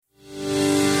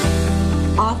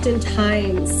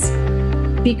oftentimes,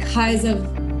 because of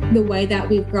the way that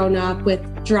we've grown up with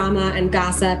drama and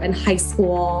gossip and high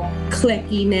school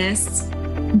cliquiness,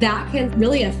 that can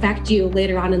really affect you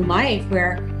later on in life,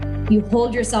 where you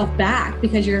hold yourself back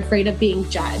because you're afraid of being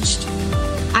judged.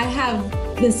 I have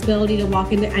this ability to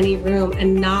walk into any room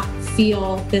and not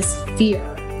feel this fear.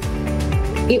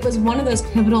 It was one of those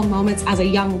pivotal moments as a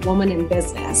young woman in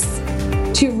business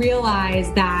to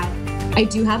realize that I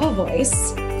do have a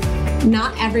voice.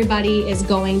 Not everybody is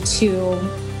going to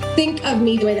think of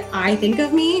me the way that I think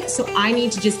of me, so I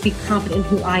need to just be confident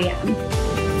in who I am.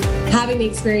 Having the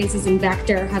experiences in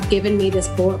Vector have given me this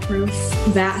bulletproof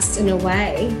vest in a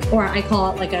way, or I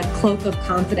call it like a cloak of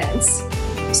confidence,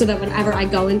 so that whenever I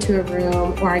go into a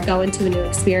room or I go into a new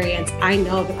experience, I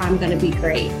know that I'm going to be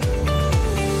great.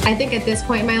 I think at this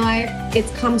point in my life,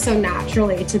 it's come so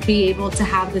naturally to be able to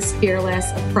have this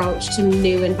fearless approach to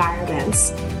new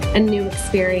environments and new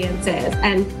experiences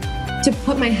and to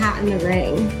put my hat in the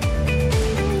ring.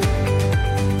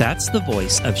 That's the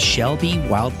voice of Shelby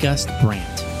Wildgust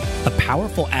Brandt, a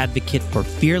powerful advocate for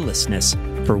fearlessness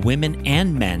for women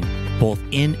and men, both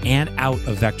in and out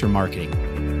of Vector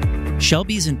marketing.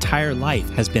 Shelby's entire life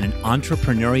has been an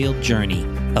entrepreneurial journey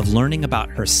of learning about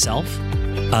herself,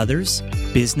 others,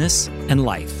 business, and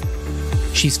life.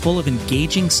 She's full of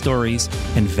engaging stories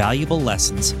and valuable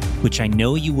lessons, which I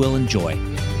know you will enjoy.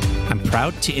 I'm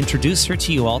proud to introduce her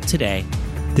to you all today.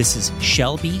 This is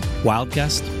Shelby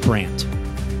Wildgust Brandt.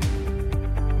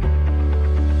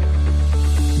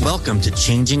 Welcome to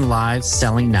Changing Lives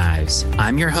Selling Knives.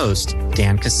 I'm your host,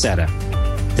 Dan Cassetta.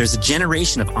 There's a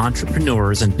generation of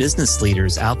entrepreneurs and business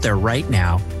leaders out there right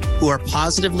now who are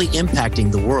positively impacting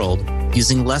the world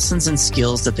using lessons and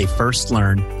skills that they first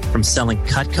learned from selling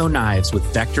Cutco knives with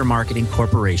Vector Marketing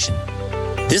Corporation.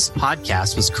 This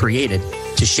podcast was created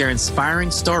to share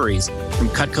inspiring stories from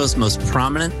Cutco's most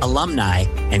prominent alumni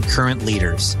and current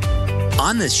leaders.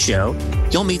 On this show,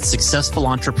 you'll meet successful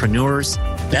entrepreneurs,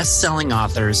 best-selling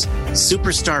authors,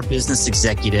 superstar business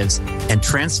executives, and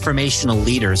transformational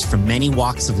leaders from many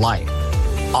walks of life.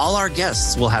 All our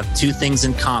guests will have two things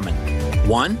in common.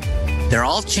 One, they're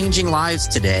all changing lives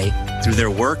today through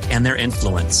their work and their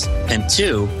influence. And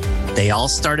two, they all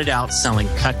started out selling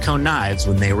Cutco knives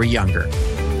when they were younger.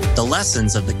 The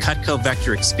lessons of the Cutco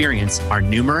Vector experience are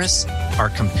numerous, are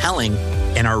compelling,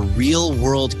 and are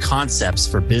real-world concepts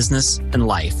for business and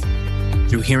life.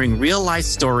 Through hearing real-life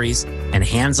stories and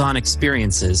hands-on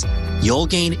experiences, you'll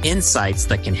gain insights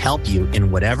that can help you in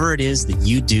whatever it is that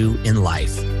you do in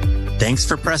life. Thanks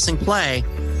for pressing play.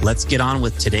 Let's get on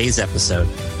with today's episode.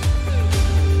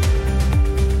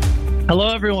 Hello,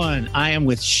 everyone. I am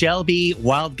with Shelby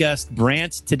Wildgust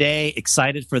Brandt today.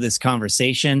 Excited for this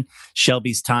conversation.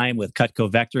 Shelby's time with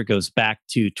Cutco Vector goes back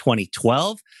to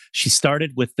 2012. She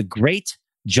started with the great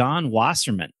John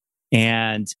Wasserman,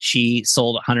 and she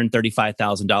sold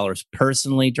 $135,000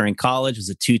 personally during college, was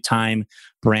a two-time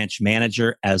branch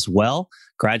manager as well,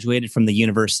 graduated from the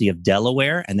University of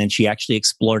Delaware, and then she actually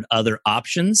explored other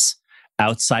options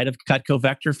outside of Cutco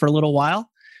Vector for a little while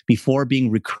before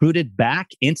being recruited back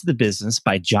into the business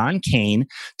by John Kane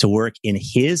to work in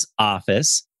his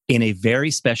office in a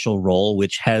very special role,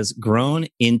 which has grown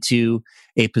into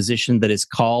a position that is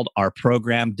called our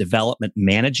Program Development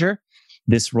Manager.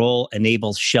 This role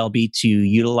enables Shelby to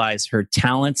utilize her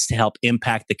talents to help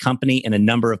impact the company in a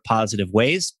number of positive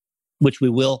ways, which we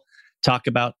will talk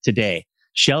about today.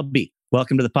 Shelby,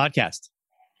 welcome to the podcast.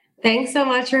 Thanks so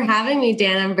much for having me,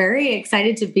 Dan. I'm very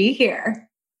excited to be here.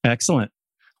 Excellent.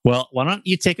 Well, why don't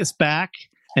you take us back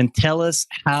and tell us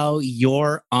how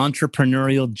your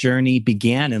entrepreneurial journey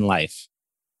began in life?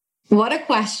 What a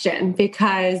question,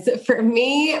 because for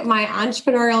me, my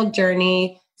entrepreneurial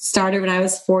journey started when I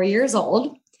was 4 years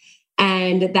old,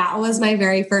 and that was my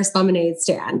very first lemonade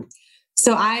stand.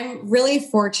 So I'm really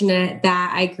fortunate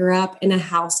that I grew up in a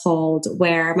household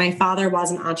where my father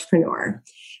was an entrepreneur.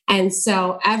 And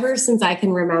so ever since I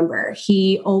can remember,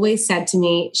 he always said to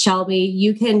me, Shelby,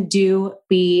 you can do,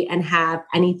 be, and have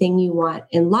anything you want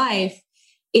in life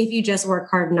if you just work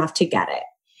hard enough to get it.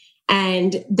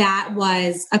 And that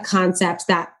was a concept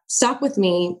that stuck with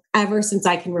me ever since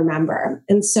I can remember.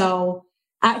 And so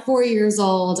at 4 years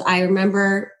old, I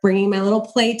remember bringing my little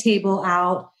play table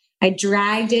out. I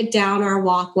dragged it down our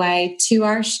walkway to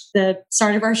the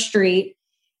start of our street.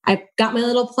 I got my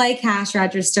little play cash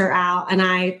register out and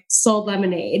I sold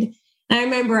lemonade. And I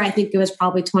remember, I think it was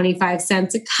probably 25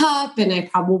 cents a cup, and I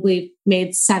probably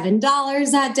made $7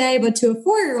 that day. But to a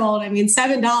 4-year-old, I mean,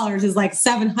 $7 is like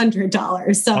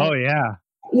 $700. So, oh, yeah.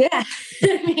 Yeah.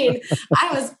 I mean,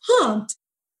 I was pumped.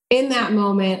 in that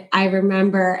moment, I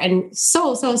remember, and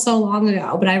so long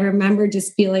ago, but I remember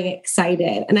just feeling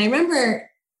excited. And I remember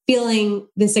feeling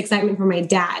this excitement for my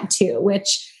dad too,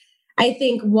 which I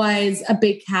think was a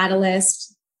big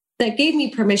catalyst that gave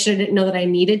me permission. I didn't know that I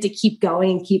needed to keep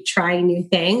going and keep trying new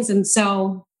things. And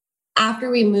so after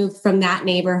we moved from that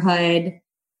neighborhood,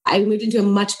 I moved into a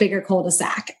much bigger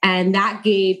cul-de-sac, and that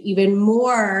gave even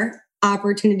more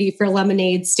opportunity for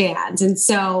lemonade stands. And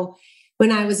so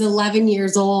when I was 11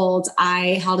 years old,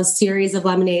 I held a series of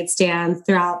lemonade stands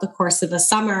throughout the course of the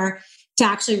summer to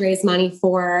actually raise money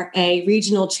for a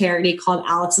regional charity called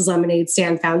Alex's Lemonade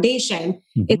Stand Foundation.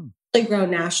 Mm-hmm. It's really grown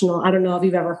national. I don't know if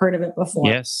you've ever heard of it before.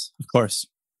 Yes, of course.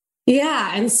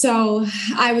 Yeah. And so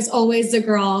I was always the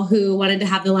girl who wanted to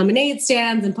have the lemonade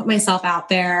stands and put myself out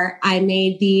there. I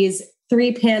made these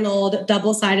 3-paneled,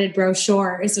 double-sided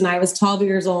brochures when I was 12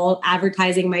 years old,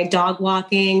 advertising my dog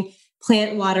walking,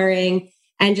 plant watering,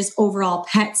 and just overall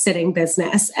pet sitting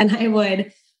business. And I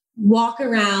would walk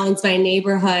around my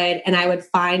neighborhood and I would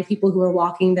find people who were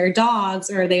walking their dogs,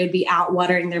 or they would be out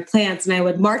watering their plants. And I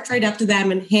would march right up to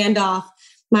them and hand off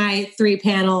my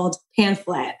 3-paneled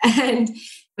pamphlet. And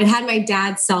it had my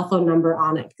dad's cell phone number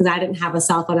on it because I didn't have a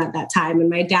cell phone at that time. And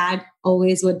my dad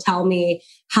always would tell me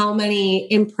how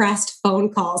many impressed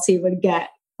phone calls he would get.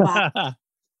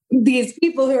 These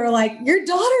people who are like, your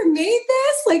daughter made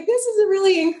this? Like, this is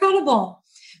really incredible.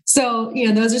 So,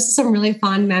 those are some really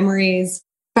fond memories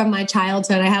from my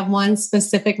childhood. I have one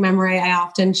specific memory I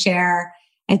often share.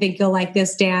 I think you'll like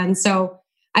this, Dan. So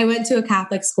I went to a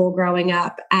Catholic school growing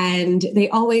up, and they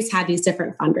always had these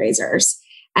different fundraisers.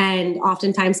 And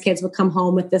oftentimes kids would come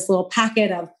home with this little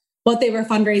packet of what they were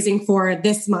fundraising for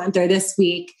this month or this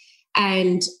week.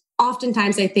 And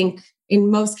oftentimes, I think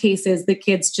in most cases, the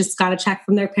kids just got a check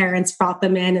from their parents, brought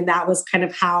them in, and that was kind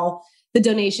of how the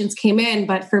donations came in.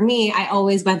 But for me, I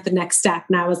always went the next step.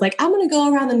 And I was like, I'm going to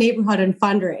go around the neighborhood and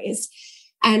fundraise.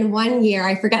 And one year,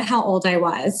 I forget how old I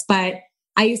was, but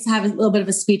I used to have a little bit of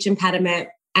a speech impediment.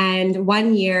 And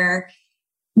one year,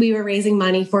 we were raising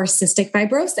money for cystic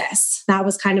fibrosis. That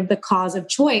was kind of the cause of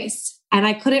choice. And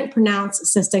I couldn't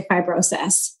pronounce cystic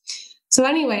fibrosis. So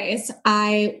anyways,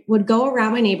 I would go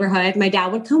around my neighborhood. My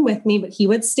dad would come with me, but he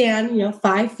would stand,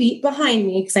 5 feet behind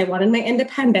me because I wanted my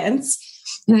independence.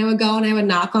 And I would go and I would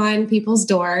knock on people's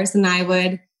doors and I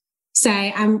would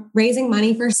say, I'm raising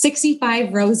money for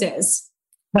 65 roses.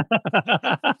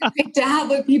 My dad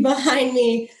would be behind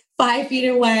me 5 feet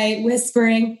away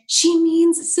whispering, she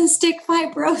means cystic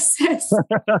fibrosis.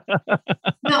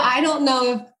 Now, I don't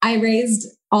know if I raised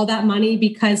all that money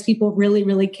because people really,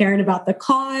 really cared about the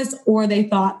cause, or they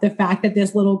thought the fact that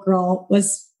this little girl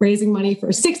was raising money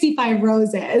for 65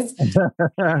 roses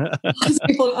caused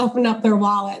people to open up their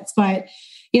wallets. But,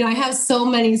 I have so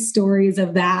many stories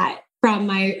of that from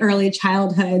my early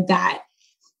childhood that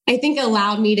I think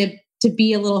allowed me to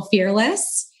be a little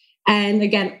fearless. And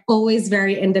again, always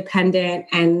very independent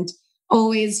and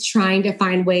always trying to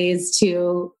find ways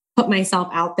to put myself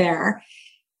out there.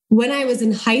 When I was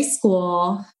in high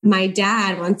school, my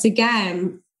dad, once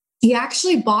again, he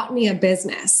actually bought me a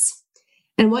business.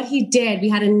 And what he did, we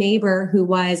had a neighbor who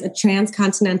was a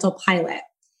transcontinental pilot,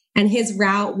 and his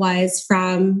route was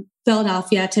from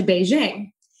Philadelphia to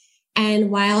Beijing. And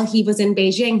while he was in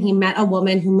Beijing, he met a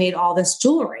woman who made all this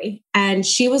jewelry, and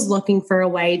she was looking for a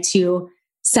way to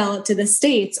sell it to the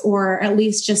States, or at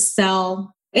least just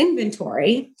sell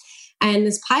inventory. And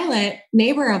this pilot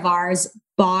neighbor of ours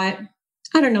bought,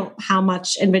 I don't know how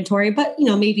much inventory, but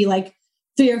maybe like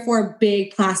 3 or 4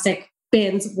 big plastic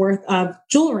bins worth of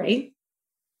jewelry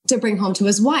to bring home to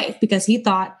his wife, because he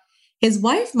thought his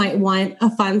wife might want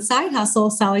a fun side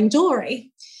hustle selling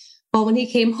jewelry. Well, when he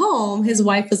came home, his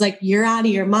wife was like, you're out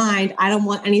of your mind. I don't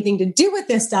want anything to do with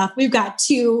this stuff. We've got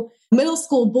 2 middle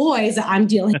school boys that I'm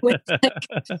dealing with.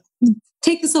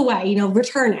 Take this away,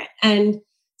 return it. And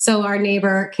so our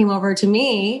neighbor came over to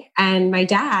me and my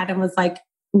dad and was like,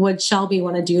 would Shelby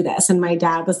want to do this? And my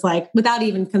dad was like, without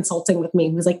even consulting with me,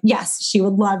 he was like, yes, she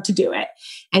would love to do it.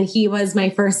 And he was my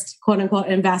first quote unquote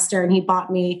investor. And he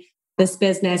bought me this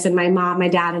business. And my mom, my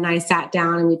dad, and I sat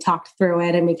down and we talked through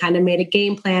it and we kind of made a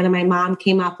game plan. And my mom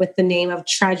came up with the name of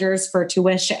Treasures for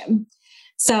Tuition.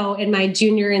 So in my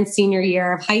junior and senior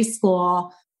year of high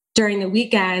school, during the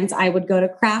weekends, I would go to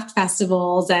craft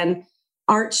festivals and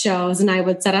art shows, and I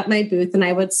would set up my booth and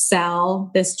I would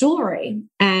sell this jewelry.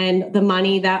 And the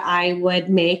money that I would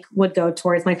make would go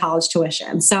towards my college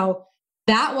tuition. So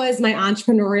that was my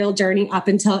entrepreneurial journey up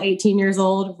until 18 years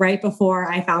old, right before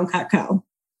I found Cutco.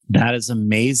 That is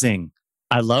amazing.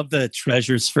 I love the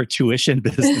treasures for tuition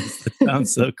business. That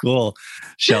sounds so cool,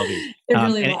 Shelby. It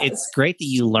really and was. it's great that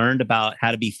you learned about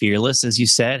how to be fearless, as you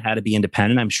said, how to be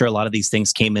independent. I'm sure a lot of these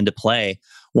things came into play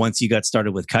once you got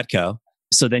started with Cutco.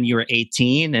 So then you were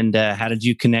 18, and how did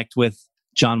you connect with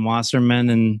John Wasserman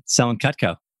and selling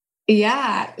Cutco?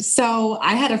 Yeah. So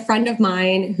I had a friend of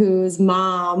mine whose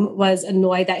mom was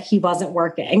annoyed that he wasn't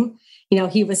working.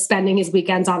 He was spending his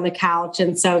weekends on the couch.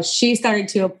 And so she started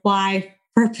to apply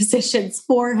for positions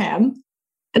for him.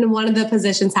 And one of the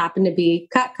positions happened to be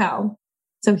Cutco.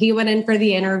 So he went in for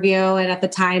the interview. And at the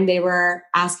time they were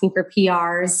asking for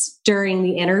PRs during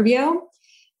the interview.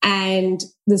 And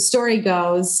the story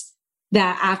goes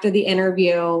that after the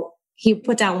interview, he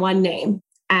put down one name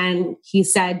and he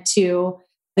said to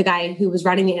the guy who was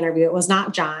running the interview, it was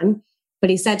not John, but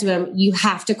he said to him, "You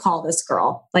have to call this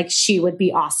girl. Like, she would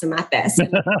be awesome at this."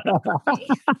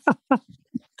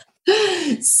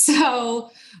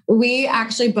 So we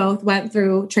actually both went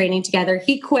through training together.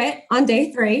 He quit on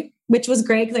day 3, which was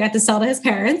great because I got to sell to his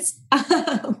parents.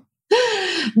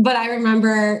 But I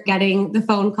remember getting the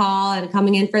phone call and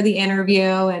coming in for the interview,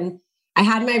 and I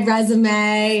had my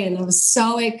resume and I was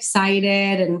so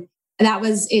excited. And that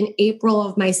was in April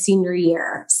of my senior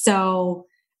year. So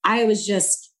I was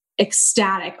just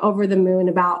ecstatic, over the moon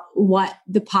about what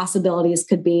the possibilities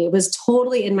could be. It was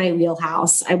totally in my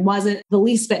wheelhouse. I wasn't the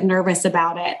least bit nervous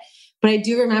about it. But I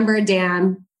do remember,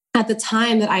 Dan, at the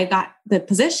time that I got the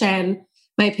position,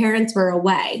 my parents were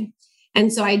away.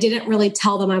 And so I didn't really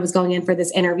tell them I was going in for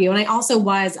this interview. And I also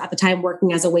was at the time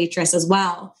working as a waitress as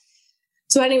well.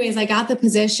 So anyways, I got the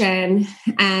position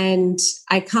and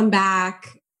I come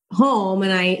back home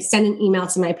and I sent an email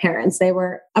to my parents. They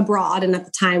were abroad. And at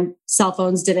the time, cell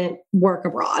phones didn't work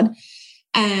abroad.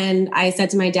 And I said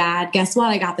to my dad, "Guess what?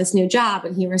 I got this new job."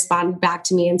 And he responded back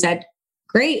to me and said,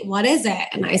 "Great. What is it?"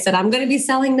 And I said, "I'm going to be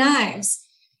selling knives."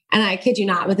 And I kid you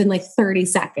not, within like 30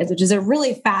 seconds, which is a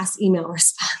really fast email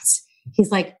response,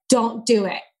 he's like, "Don't do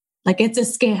it. Like, it's a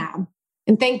scam."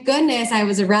 And thank goodness I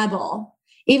was a rebel.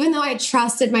 Even though I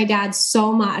trusted my dad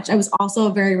so much, I was also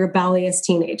a very rebellious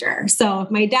teenager. So if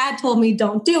my dad told me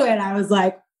don't do it, I was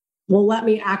like, well, let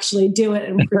me actually do it.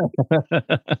 And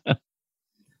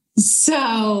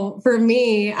so for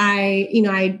me,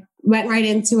 I went right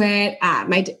into it.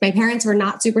 My parents were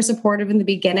not super supportive in the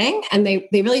beginning, and they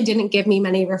really didn't give me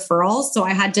many referrals. So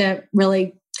I had to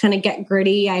really kind of get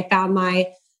gritty. I found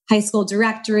my high school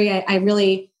directory. I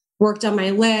really worked on my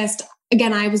list.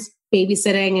 Again, I was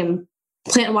babysitting and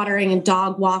plant watering and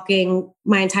dog walking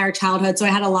my entire childhood. So I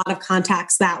had a lot of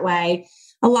contacts that way,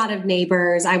 a lot of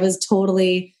neighbors. I was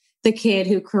totally the kid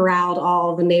who corralled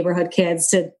all the neighborhood kids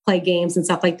to play games and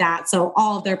stuff like that. So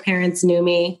all of their parents knew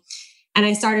me. And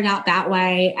I started out that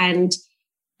way. And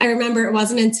I remember it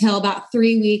wasn't until about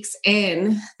 3 weeks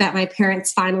in that my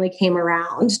parents finally came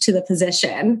around to the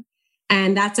position.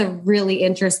 And that's a really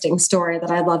interesting story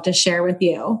that I'd love to share with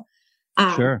you.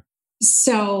 Sure.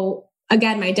 So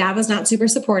again, my dad was not super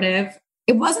supportive.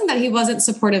 It wasn't that he wasn't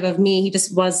supportive of me. He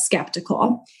just was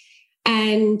skeptical.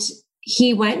 And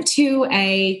he went to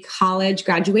a college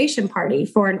graduation party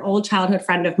for an old childhood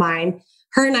friend of mine.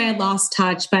 Her and I had lost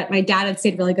touch, but my dad had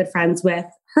stayed really good friends with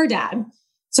her dad.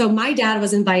 So my dad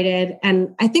was invited,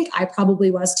 and I think I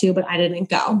probably was too, but I didn't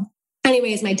go.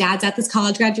 Anyways, my dad's at this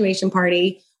college graduation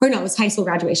party, or no, it was high school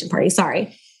graduation party,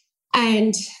 sorry.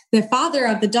 And the father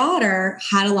of the daughter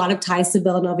had a lot of ties to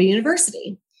Villanova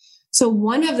University. So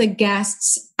one of the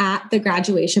guests at the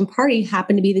graduation party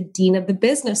happened to be the dean of the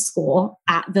business school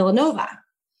at Villanova.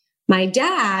 My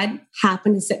dad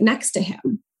happened to sit next to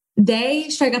him. They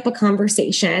strike up a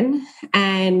conversation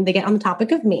and they get on the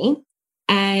topic of me.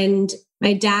 And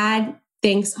my dad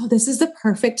thinks, oh, this is the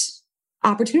perfect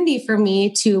opportunity for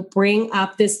me to bring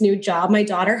up this new job my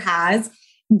daughter has,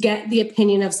 get the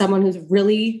opinion of someone who's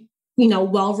really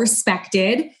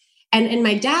well-respected. And in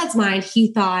my dad's mind,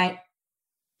 he thought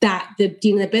that the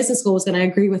dean of the business school was going to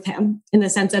agree with him in the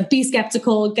sense of be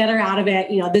skeptical, get her out of it.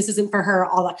 This isn't for her,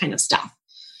 all that kind of stuff.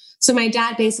 So my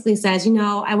dad basically says,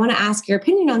 I want to ask your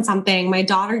opinion on something. My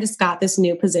daughter just got this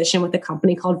new position with a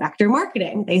company called Vector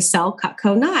Marketing. They sell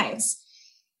Cutco knives.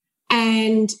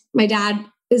 And my dad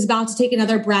is about to take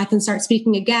another breath and start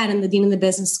speaking again. And the dean of the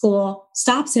business school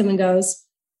stops him and goes,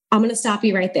 "I'm going to stop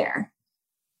you right there.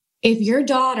 If your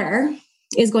daughter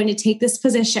is going to take this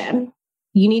position,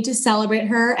 you need to celebrate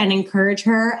her and encourage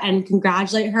her and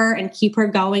congratulate her and keep her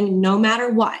going no matter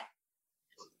what.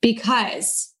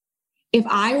 Because if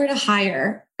I were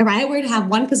to have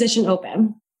one position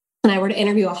open and I were to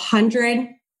interview 100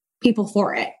 people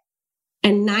for it,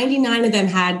 and 99 of them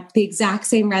had the exact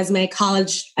same resume,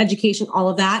 college education, all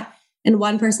of that, and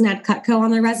one person had Cutco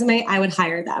on their resume, I would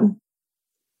hire them.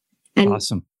 And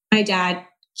awesome. My dad,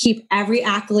 keep every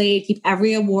accolade, keep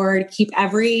every award, keep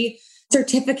every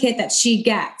certificate that she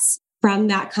gets from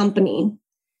that company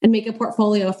and make a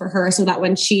portfolio for her so that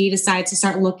when she decides to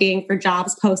start looking for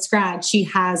jobs post-grad, she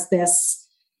has this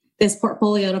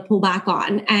portfolio to pull back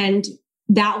on. And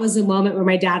that was a moment where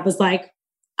my dad was like,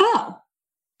 oh,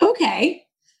 okay,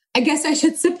 I guess I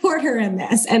should support her in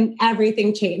this. And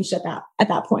everything changed at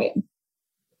that point.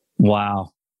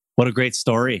 Wow. What a great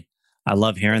story. I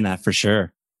love hearing that for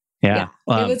sure. Yeah.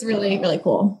 It was really, really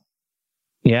cool.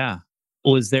 Yeah.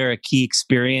 Was there a key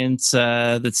experience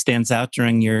that stands out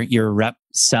during your rep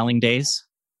selling days?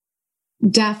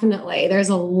 Definitely. There's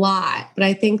a lot, but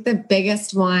I think the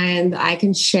biggest one that I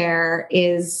can share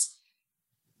is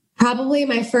probably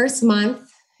my first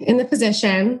month in the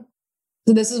position.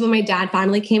 So this is when my dad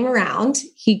finally came around.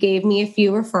 He gave me a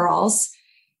few referrals.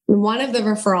 And one of the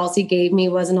referrals he gave me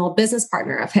was an old business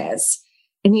partner of his.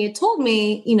 And he had told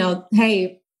me,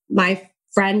 hey, my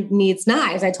friend needs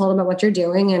knives. I told him about what you're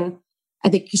doing, and I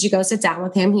think you should go sit down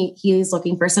with him. He's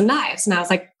looking for some knives. And I was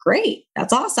like, great,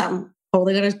 that's awesome.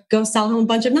 Totally going to go sell him a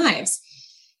bunch of knives.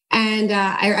 And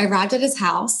I arrived at his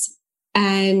house,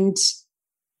 and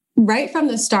right from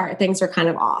the start, things were kind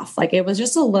of off. Like it was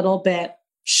just a little bit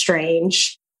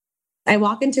strange. I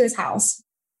walk into his house.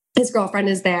 His girlfriend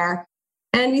is there.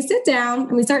 And we sit down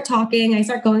and we start talking. I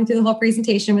start going through the whole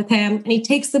presentation with him, and he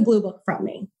takes the blue book from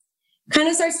me, kind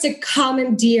of starts to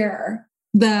commandeer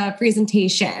the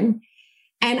presentation.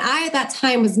 And I, at that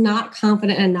time, was not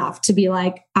confident enough to be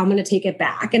like, I'm going to take it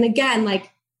back. And again, like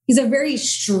he's a very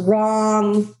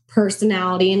strong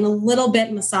personality and a little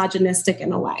bit misogynistic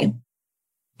in a way.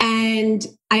 And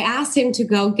I asked him to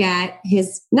go get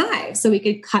his knife so we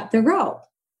could cut the rope.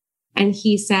 And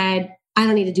he said, I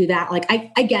don't need to do that. Like,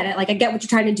 I get it. Like, I get what you're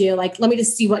trying to do. Like, let me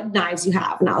just see what knives you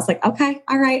have. And I was like, okay,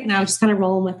 all right. And I was just kind of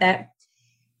rolling with it.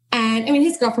 And I mean,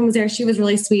 his girlfriend was there. She was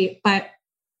really sweet. But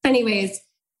anyways,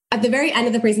 at the very end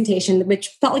of the presentation, which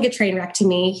felt like a train wreck to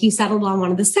me, he settled on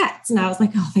one of the sets. And I was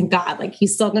like, oh, thank God. Like,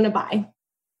 he's still going to buy.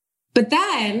 But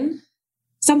then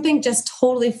something just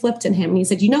totally flipped in him. He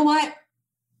said, you know what?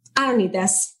 I don't need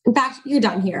this. In fact, you're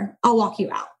done here. I'll walk you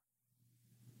out.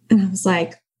 And I was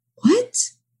like, what?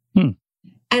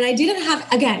 And I didn't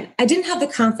have the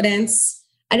confidence.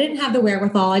 I didn't have the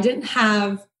wherewithal. I didn't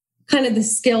have kind of the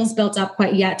skills built up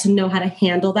quite yet to know how to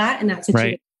handle that in that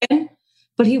situation. Right.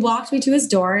 But he walked me to his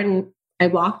door, and I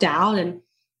walked out, and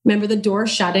remember the door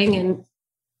shutting, and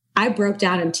I broke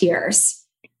down in tears.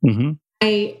 Mm-hmm.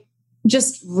 I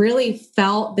just really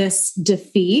felt this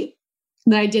defeat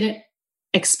that I didn't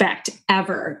expect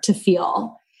ever to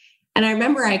feel. And I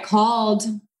remember I called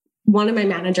one of my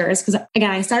managers, because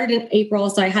again, I started in April.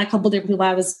 So I had a couple of different people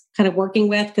I was kind of working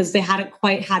with because they hadn't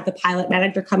quite had the pilot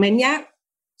manager come in yet.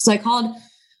 So I called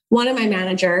one of my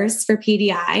managers for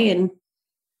PDI, and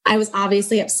I was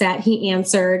obviously upset. He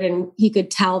answered, and he could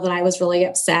tell that I was really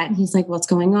upset. And he's like, what's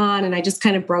going on? And I just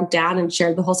kind of broke down and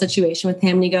shared the whole situation with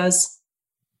him. And he goes,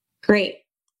 great.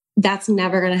 That's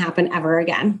never going to happen ever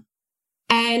again.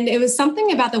 And it was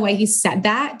something about the way he said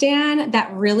that, Dan,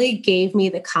 that really gave me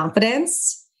the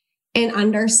confidence in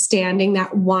understanding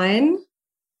that, one,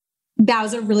 that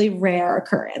was a really rare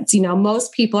occurrence.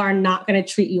 Most people are not going to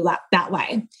treat you that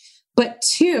way. But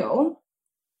two,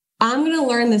 I'm going to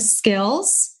learn the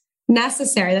skills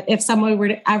necessary that if someone were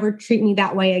to ever treat me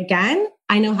that way again,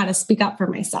 I know how to speak up for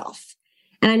myself.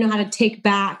 And I know how to take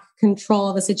back control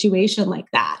of a situation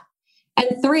like that.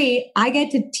 And three, I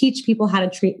get to teach people how to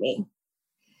treat me.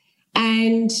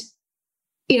 And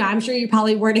I'm sure you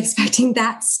probably weren't expecting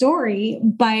that story,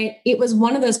 but it was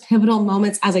one of those pivotal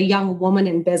moments as a young woman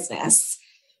in business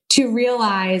to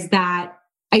realize that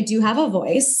I do have a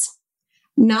voice.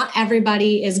 Not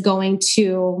everybody is going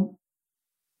to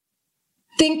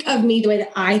think of me the way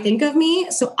that I think of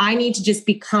me. So I need to just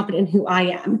be confident in who I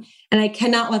am. And I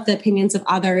cannot let the opinions of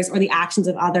others or the actions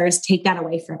of others take that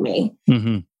away from me.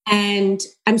 Mm-hmm. And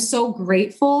I'm so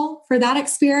grateful for that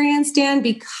experience, Dan,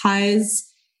 because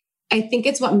I think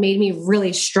it's what made me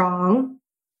really strong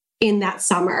in that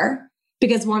summer.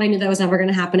 Because one, I knew that was never going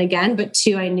to happen again. But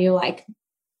two, I knew like,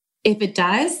 if it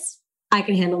does, I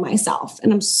can handle myself.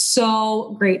 And I'm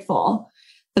so grateful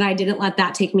that I didn't let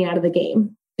that take me out of the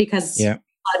game, because it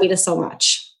taught me to so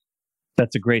much.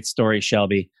 That's a great story,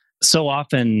 Shelby. So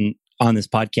often on this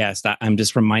podcast, I'm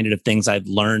just reminded of things I've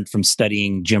learned from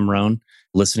studying Jim Rohn,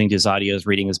 listening to his audios,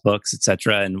 reading his books,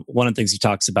 etc. And one of the things he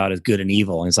talks about is good and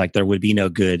evil. And it's like, there would be no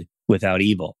good without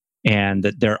evil. And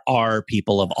that there are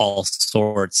people of all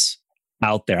sorts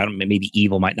out there. Maybe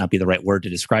evil might not be the right word to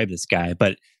describe this guy,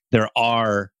 but there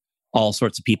are all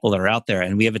sorts of people that are out there.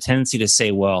 And we have a tendency to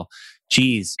say, well,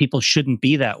 geez, people shouldn't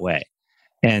be that way.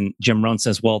 And Jim Rohn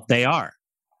says, well, they are.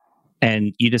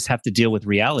 And you just have to deal with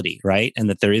reality, right? And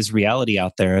that there is reality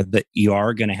out there, that you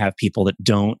are going to have people that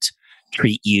don't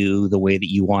treat you the way that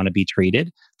you want to be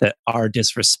treated, that are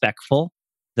disrespectful,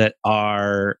 that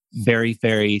are very,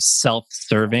 very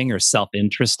self-serving or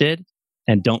self-interested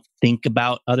and don't think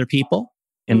about other people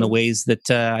in the ways that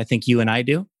I think you and I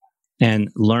do. And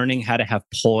learning how to have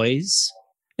poise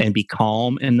and be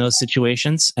calm in those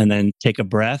situations and then take a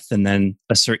breath and then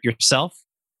assert yourself.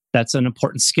 That's an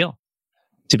important skill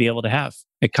to be able to have.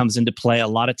 It comes into play a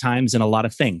lot of times in a lot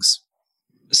of things.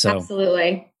 So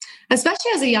absolutely.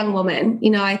 Especially as a young woman,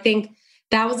 I think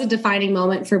that was a defining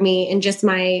moment for me in just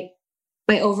my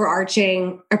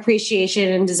overarching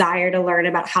appreciation and desire to learn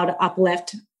about how to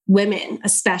uplift women,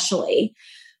 especially.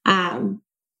 And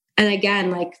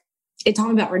again, it taught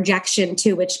me about rejection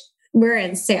too, which we're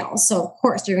in sales. So of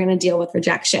course you're going to deal with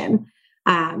rejection.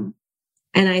 And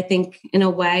I think in a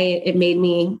way it made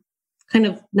me kind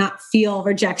of not feel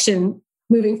rejection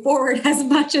moving forward as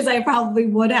much as I probably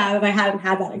would have if I hadn't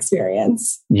had that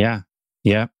experience. Yeah.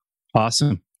 Yeah.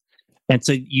 Awesome. And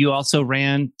so you also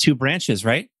ran 2 branches,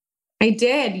 right? I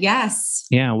did. Yes.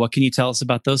 Yeah. What can you tell us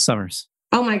about those summers?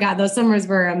 Oh my God, those summers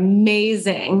were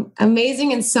amazing.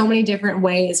 Amazing in so many different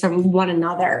ways from one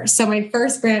another. So my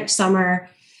first branch summer,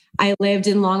 I lived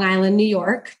in Long Island, New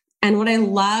York. And what I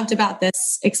loved about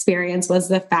this experience was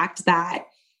the fact that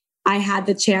I had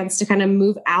the chance to kind of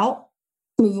move out,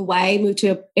 move away, move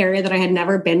to an area that I had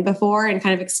never been before and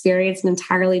kind of experience an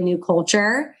entirely new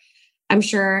culture. I'm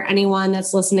sure anyone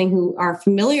that's listening who are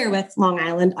familiar with Long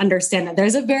Island understand that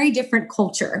there's a very different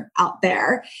culture out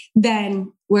there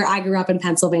than where I grew up in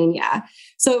Pennsylvania.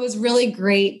 So it was really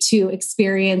great to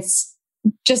experience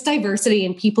just diversity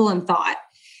in people and thought.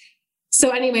 So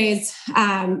anyways,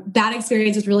 that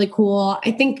experience was really cool.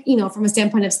 I think, from a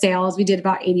standpoint of sales, we did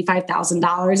about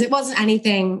 $85,000. It wasn't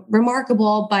anything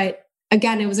remarkable, but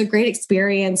again, it was a great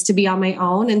experience to be on my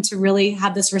own and to really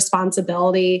have this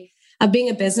responsibility of being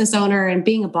a business owner and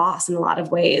being a boss in a lot of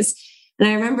ways. And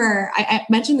I remember I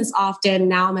mention this often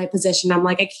now in my position. I'm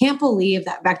like, I can't believe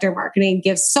that vector marketing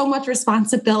gives so much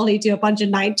responsibility to a bunch of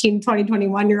 19, 20,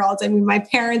 21-year-olds. I mean, my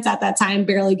parents at that time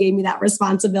barely gave me that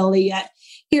responsibility yet.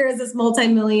 Here is this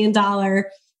multi-million-dollar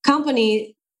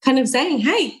company kind of saying,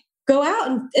 hey, go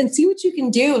out and see what you can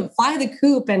do and fly the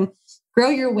coop and grow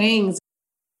your wings.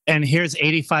 And here's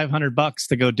 $8,500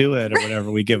 to go do it or whatever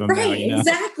we give them right, now.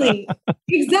 Exactly.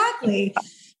 Exactly.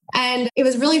 And it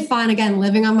was really fun, again,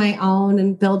 living on my own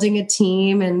and building a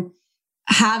team and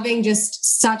having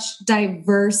just such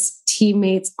diverse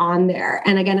teammates on there.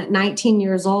 And again, at 19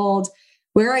 years old,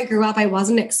 where I grew up, I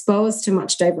wasn't exposed to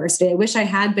much diversity. I wish I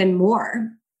had been more.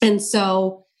 And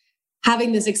so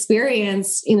having this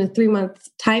experience in a 3-month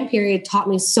time period taught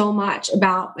me so much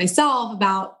about myself,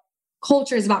 about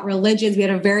cultures, about religions. We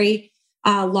had a very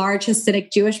large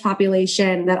Hasidic Jewish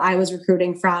population that I was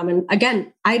recruiting from. And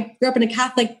again, I grew up in a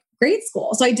Catholic grade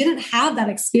school. So I didn't have that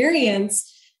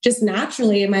experience just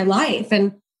naturally in my life.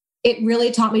 And it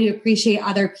really taught me to appreciate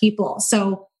other people.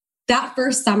 So that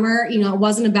first summer, it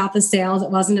wasn't about the sales. It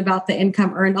wasn't about the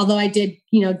income earned, although I did,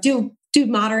 do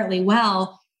moderately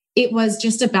well. It was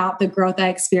just about the growth I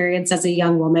experienced as a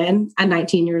young woman at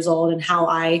 19 years old and how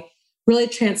I really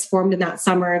transformed in that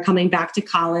summer and coming back to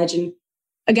college. And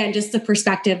again, just the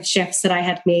perspective shifts that I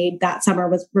had made that summer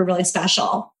were really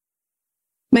special.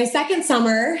 My second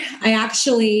summer, I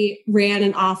actually ran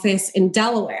an office in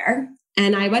Delaware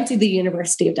and I went to the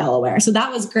University of Delaware. So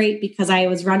that was great because I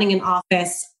was running an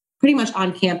office pretty much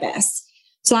on campus.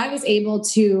 So I was able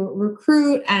to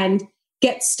recruit and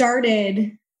get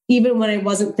started even when I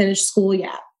wasn't finished school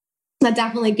yet. That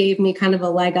definitely gave me kind of a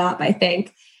leg up, I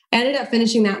think. I ended up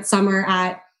finishing that summer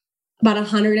at about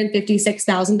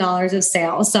 $156,000 of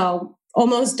sales. So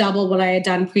almost double what I had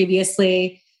done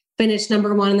previously. Finished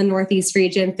number 1 in the Northeast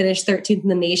region, finished 13th in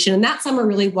the nation. And that summer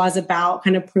really was about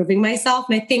kind of proving myself.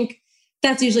 And I think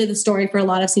that's usually the story for a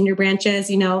lot of senior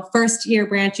branches. First year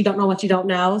branch, you don't know what you don't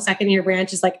know. Second year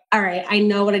branch is like, all right, I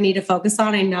know what I need to focus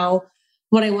on. I know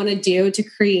what I want to do to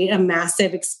create a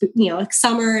massive,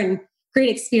 summer and great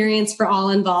experience for all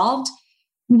involved.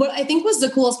 What I think was the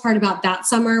coolest part about that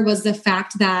summer was the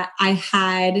fact that I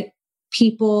had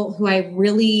people who I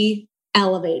really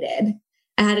elevated.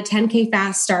 I had a 10K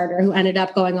fast starter who ended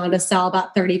up going on to sell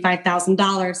about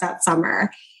 $35,000 that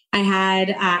summer. I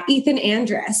had Ethan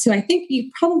Andrus, who I think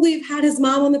you probably have had his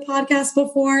mom on the podcast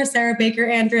before, Sarah Baker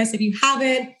Andrus. If you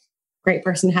haven't, great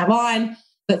person to have on.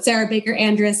 But Sarah Baker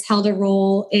Andrus held a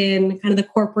role in kind of the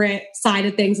corporate side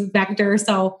of things with Vector.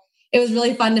 So it was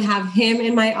really fun to have him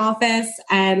in my office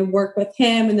and work with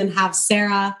him, and then have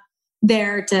Sarah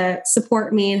there to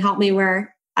support me and help me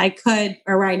where I could,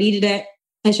 or where I needed it,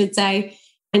 I should say.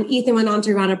 And Ethan went on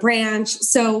to run a branch.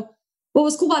 So what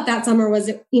was cool about that summer was,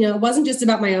 it wasn't just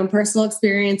about my own personal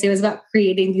experience. It was about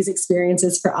creating these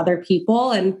experiences for other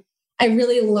people. And I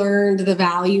really learned the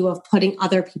value of putting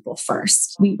other people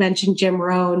first. We mentioned Jim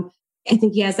Rohn. I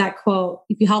think he has that quote,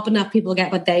 if you help enough people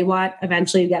get what they want,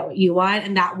 eventually you get what you want.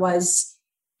 And that was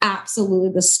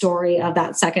absolutely the story of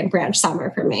that second branch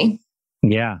summer for me.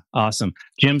 Yeah, awesome.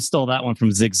 Jim stole that one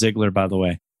from Zig Ziglar, by the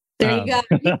way. There you go.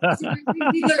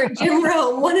 Jim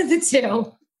Rohn, one of the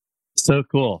two. So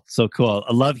cool. So cool.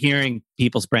 I love hearing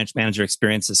people's branch manager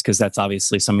experiences, because that's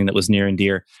obviously something that was near and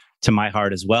dear to my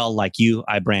heart as well. Like you,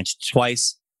 I branched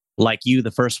twice. Like you,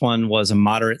 the first one was a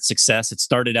moderate success. It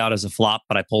started out as a flop,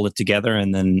 but I pulled it together.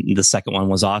 And then the second one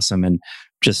was awesome, and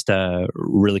just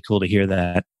really cool to hear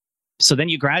that. So then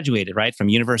you graduated, right, from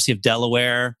University of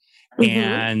Delaware,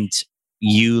 and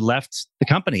you left the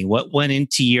company. What went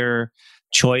into your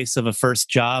choice of a first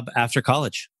job after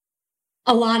college?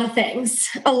 A lot of things.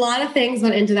 A lot of things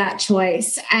went into that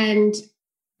choice. And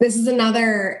this is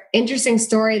another interesting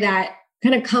story that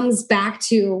kind of comes back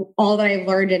to all that I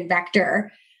learned in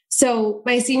Vector. So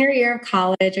my senior year of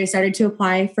college, I started to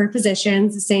apply for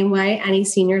positions the same way any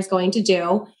senior is going to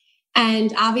do.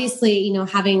 And obviously,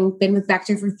 having been with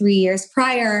Vector for 3 years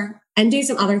prior and doing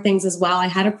some other things as well, I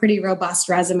had a pretty robust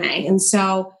resume. And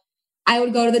so I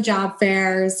would go to the job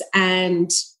fairs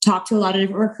and talk to a lot of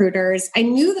different recruiters. I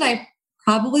knew that I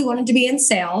probably wanted to be in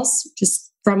sales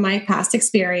just from my past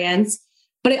experience,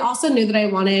 but I also knew that I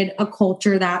wanted a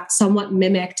culture that somewhat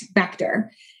mimicked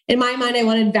Vector. In my mind, I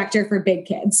wanted Vector for big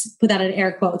kids, put that in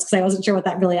air quotes because I wasn't sure what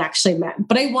that really actually meant,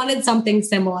 but I wanted something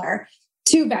similar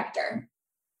to Vector.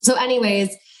 So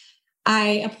anyways,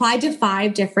 I applied to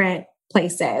 5 different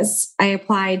places. I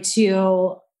applied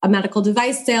to a medical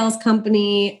device sales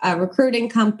company, a recruiting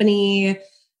company,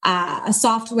 a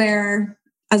software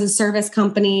as a service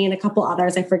company, and a couple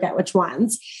others. I forget which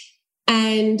ones.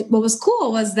 And what was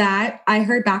cool was that I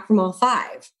heard back from all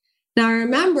 5. Now, I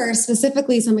remember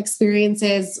specifically some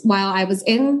experiences while I was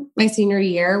in my senior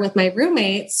year with my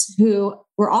roommates who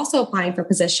were also applying for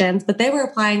positions, but they were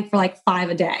applying for like 5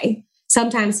 a day,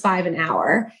 sometimes 5 an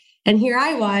hour. And here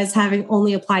I was having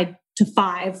only applied to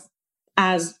 5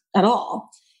 at all.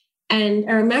 And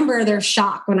I remember their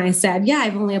shock when I said, yeah,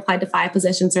 I've only applied to 5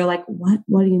 positions. They're like, what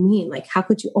do you mean? Like, how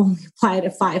could you only apply to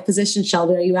 5 positions,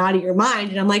 Shelby? Are you out of your mind?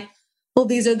 And I'm like, well,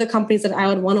 these are the companies that I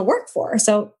would want to work for.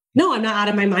 So no, I'm not out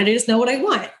of my mind. I just know what I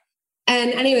want.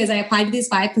 And anyways, I applied to these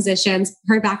 5 positions,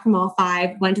 heard back from all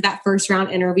 5, went to that first round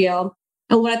interview.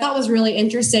 And what I thought was really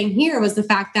interesting here was the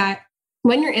fact that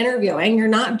when you're interviewing, you're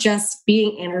not just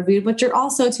being interviewed, but you're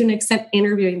also to an extent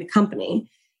interviewing the company.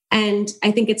 And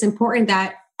I think it's important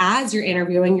that as you're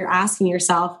interviewing, you're asking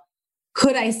yourself,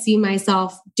 could I see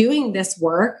myself doing this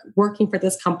work, working for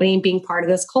this company and being part of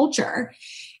this culture?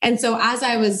 And so as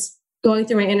I was going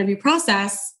through my interview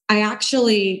process, I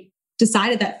actually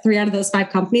decided that 3 out of those 5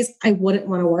 companies I wouldn't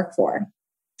want to work for.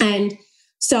 And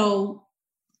so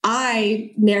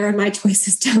I narrowed my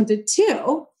choices down to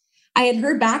 2. I had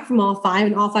heard back from all 5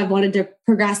 and all 5 wanted to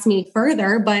progress me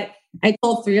further, but I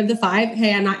told 3 of the 5,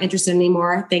 hey, I'm not interested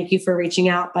anymore. Thank you for reaching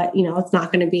out, but it's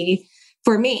not going to be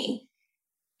for me.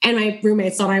 And my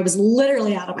roommates thought I was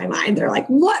literally out of my mind. They're like,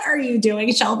 what are you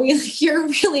doing, Shelby? You're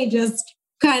really just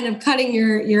kind of cutting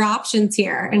your options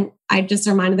here. And I just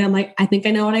reminded them, like, I think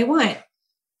I know what I want.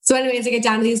 So anyways, I get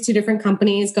down to these 2 different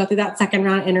companies, go through that second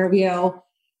round interview,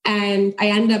 and I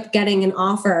ended up getting an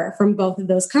offer from both of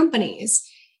those companies.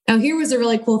 Now, here was a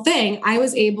really cool thing. I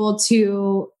was able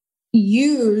to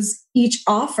use each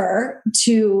offer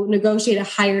to negotiate a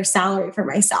higher salary for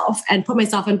myself and put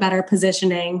myself in better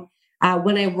positioning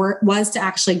when I was to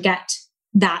actually get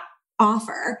that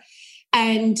offer.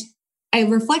 And I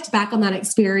reflect back on that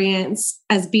experience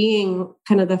as being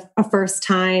kind of a first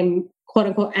time, quote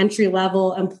unquote, entry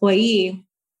level employee,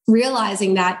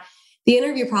 realizing that the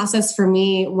interview process for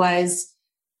me was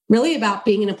really about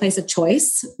being in a place of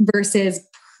choice versus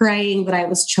praying that I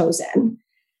was chosen.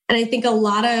 And I think a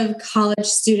lot of college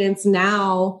students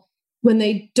now, when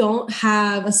they don't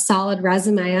have a solid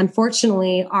resume,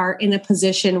 unfortunately, are in a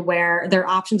position where their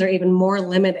options are even more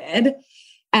limited.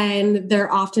 And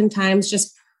they're oftentimes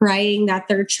just praying that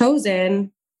they're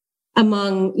chosen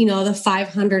among, the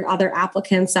 500 other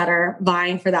applicants that are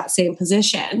vying for that same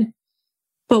position.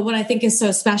 But what I think is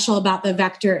so special about the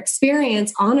Vector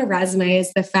experience on a resume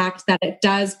is the fact that it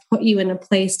does put you in a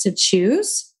place to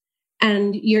choose.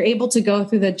 And you're able to go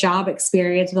through the job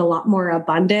experience with a lot more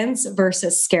abundance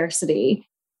versus scarcity.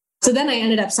 So then I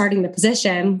ended up starting the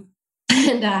position,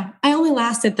 and I only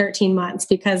lasted 13 months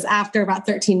because after about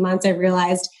 13 months, I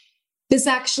realized this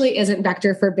actually isn't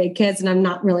Vector for big kids, and I'm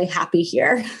not really happy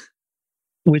here.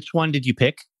 Which one did you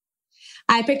pick?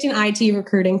 I picked an IT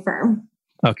recruiting firm.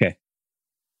 Okay.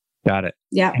 Got it.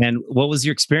 Yeah. And what was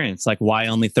your experience? Like, why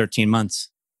only 13 months?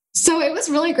 So it was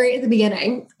really great at the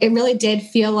beginning. It really did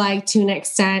feel like, to an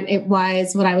extent, it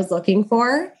was what I was looking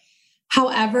for.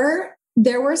 However,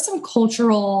 there were some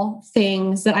cultural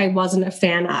things that I wasn't a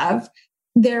fan of.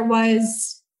 There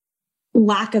was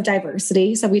lack of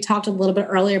diversity. So we talked a little bit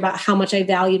earlier about how much I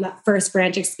value that first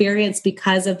branch experience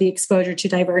because of the exposure to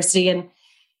diversity.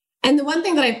 And the one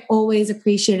thing that I've always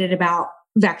appreciated about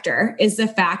Vector is the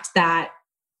fact that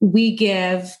we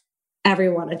give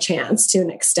everyone a chance to an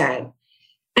extent.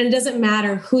 And it doesn't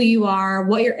matter who you are,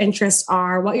 what your interests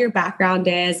are, what your background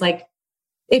is. Like,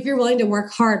 if you're willing to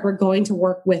work hard, we're going to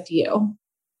work with you.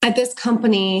 At this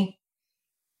company,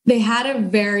 they had a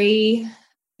very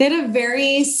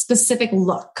specific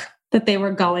look that they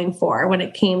were going for when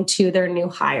it came to their new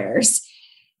hires.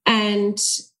 And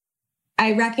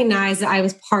I recognized that I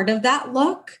was part of that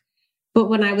look, but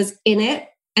when I was in it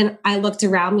and I looked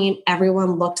around me and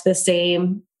everyone looked the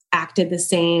same, acted the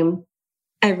same,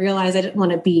 I realized I didn't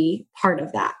want to be part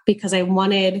of that because I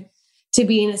wanted to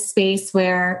be in a space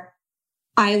where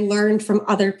I learned from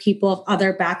other people of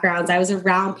other backgrounds. I was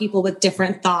around people with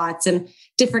different thoughts and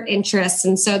different interests.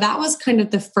 And so that was kind of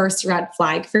the first red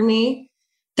flag for me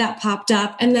that popped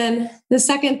up. And then the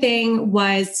second thing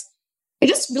was I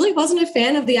just really wasn't a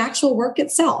fan of the actual work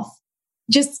itself.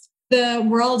 Just the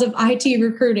world of IT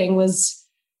recruiting was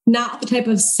not the type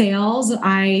of sales that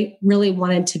I really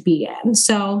wanted to be in.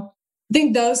 So I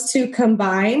think those two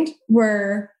combined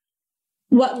were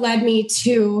what led me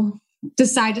to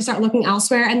decide to start looking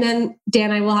elsewhere. And then,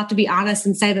 Dan, I will have to be honest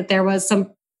and say that there was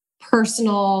some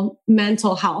personal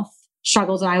mental health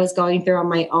struggles that I was going through on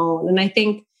my own. And I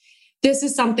think this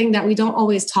is something that we don't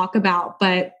always talk about,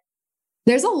 but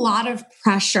there's a lot of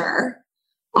pressure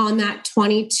on that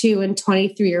 22 and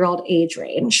 23-year-old age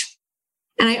range.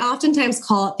 And I oftentimes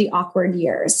call it the awkward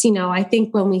years. You know, I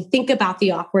think when we think about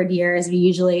the awkward years, we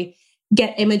usually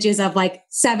get images of like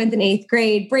 7th and 8th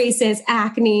grade, braces,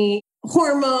 acne,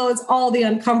 hormones, all the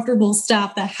uncomfortable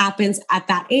stuff that happens at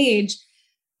that age.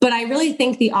 But I really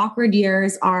think the awkward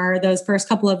years are those first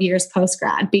couple of years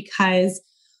post-grad, because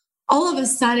all of a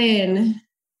sudden,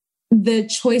 the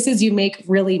choices you make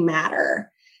really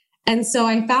matter. And so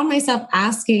I found myself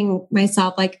asking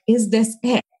myself, like, is this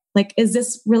it? Like, is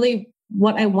this really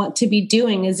what I want to be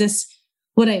doing? Is this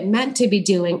what I meant to be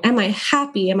doing? Am I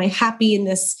happy? Am I happy in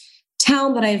this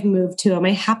town that I've moved to? Am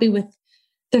I happy with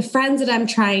the friends that I'm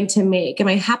trying to make? Am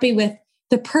I happy with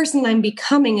the person I'm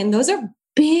becoming? And those are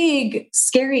big,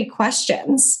 scary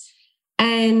questions.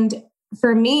 And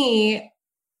for me,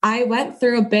 I went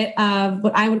through a bit of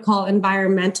what I would call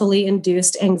environmentally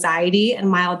induced anxiety and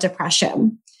mild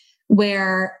depression,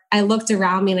 where I looked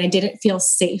around me and I didn't feel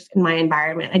safe in my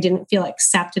environment. I didn't feel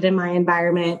accepted in my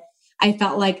environment. I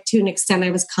felt like, to an extent,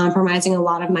 I was compromising a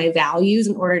lot of my values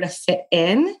in order to fit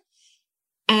in.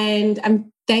 And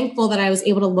I'm thankful that I was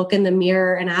able to look in the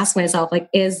mirror and ask myself, like,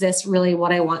 is this really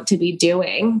what I want to be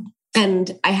doing?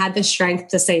 And I had the strength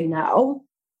to say no.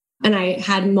 And I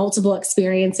had multiple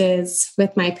experiences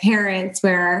with my parents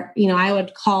where, you know, I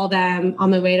would call them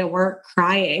on my way to work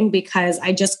crying because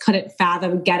I just couldn't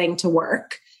fathom getting to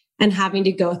work and having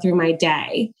to go through my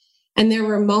day. And there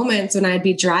were moments when I'd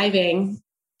be driving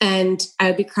and I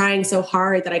would be crying so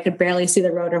hard that I could barely see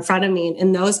the road in front of me. And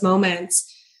in those moments,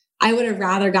 I would have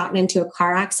rather gotten into a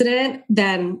car accident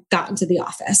than gotten to the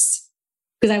office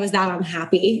because I was that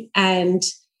unhappy. And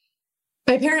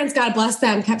my parents, God bless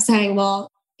them, kept saying, well,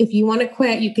 if you want to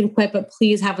quit, you can quit, but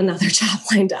please have another job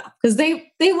lined up. Because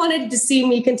they wanted to see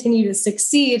me continue to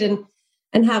succeed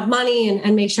and have money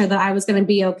and make sure that I was going to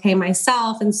be okay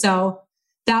myself. And so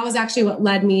that was actually what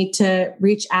led me to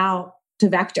reach out to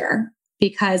Vector,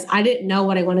 because I didn't know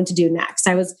what I wanted to do next.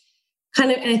 I was and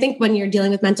I think when you're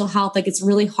dealing with mental health, like, it's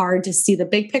really hard to see the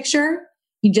big picture.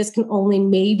 You just can only,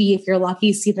 maybe if you're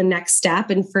lucky, see the next step.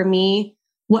 And for me,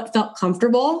 what felt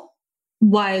comfortable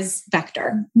was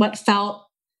Vector. What felt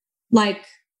like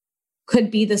could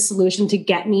be the solution to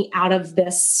get me out of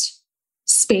this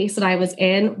space that I was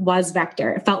in was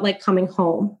Vector. It felt like coming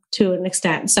home to an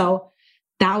extent. So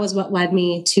that was what led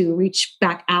me to reach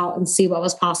back out and see what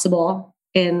was possible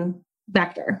in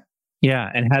Vector. Yeah.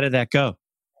 And how did that go?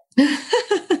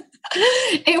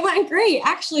 It went great.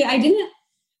 Actually, I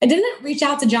didn't reach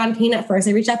out to John Payne at first.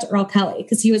 I reached out to Earl Kelly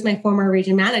because he was my former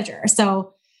region manager.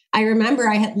 So I remember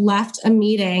I had left a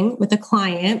meeting with a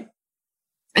client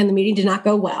and the meeting did not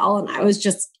go well. And I was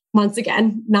just, once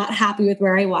again, not happy with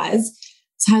where I was.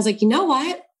 So I was like, you know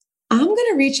what? I'm going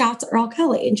to reach out to Earl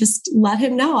Kelly and just let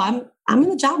him know I'm in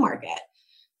the job market.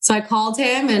 So I called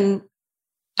him, and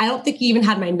I don't think he even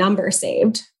had my number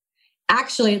saved.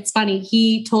 Actually, it's funny.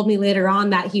 He told me later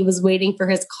on that he was waiting for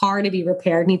his car to be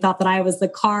repaired, and he thought that I was the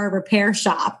car repair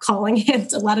shop calling him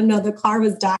to let him know the car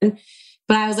was done.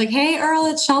 But I was like, hey, Earl,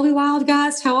 it's Shelby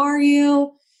Wildgust. How are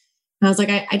you? And I was like,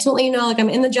 I just want to let you know, like, I'm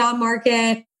in the job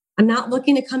market. I'm not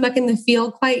looking to come back in the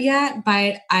field quite yet,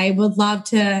 but I would love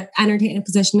to entertain a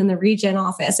position in the region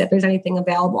office if there's anything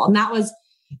available. And that was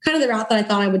kind of the route that I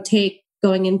thought I would take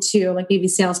going into like maybe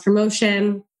sales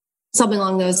promotion, something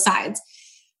along those sides.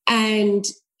 And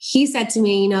he said to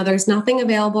me, there's nothing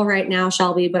available right now,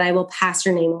 Shelby, but I will pass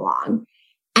your name along.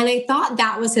 And I thought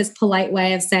that was his polite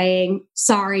way of saying,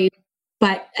 sorry,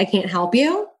 but I can't help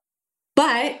you.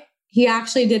 But he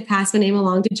actually did pass my name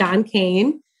along to John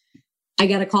Kane. I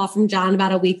get a call from John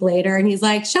about a week later, and he's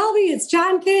like, Shelby, it's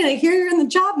John Kane. I hear you're in the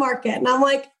job market. And I'm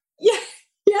like, yeah,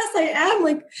 yes, I am.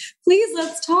 Like, please,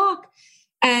 let's talk.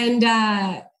 And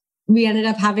we ended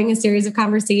up having a series of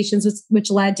conversations,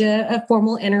 which led to a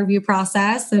formal interview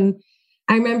process. And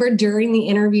I remember during the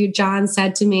interview, John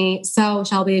said to me, so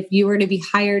Shelby, if you were to be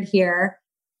hired here,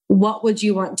 what would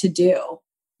you want to do?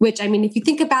 Which, I mean, if you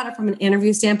think about it from an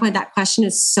interview standpoint, that question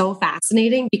is so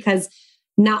fascinating because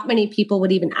not many people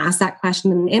would even ask that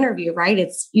question in an interview, right?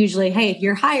 It's usually, hey, if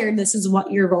you're hired, this is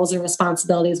what your roles and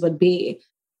responsibilities would be.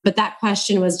 But that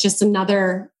question was just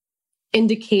another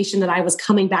indication that I was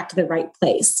coming back to the right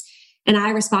place. And I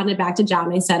responded back to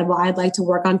John. I said, well, I'd like to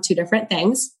work on two different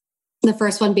things. The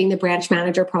first one being the branch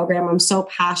manager program. I'm so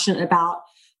passionate about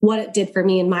what it did for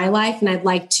me in my life. And I'd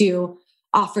like to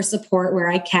offer support where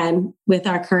I can with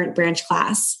our current branch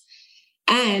class.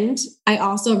 And I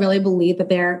also really believe that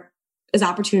there is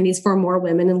opportunities for more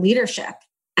women in leadership.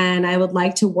 And I would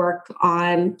like to work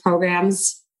on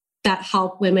programs that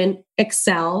help women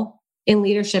excel in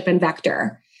leadership and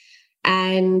Vector.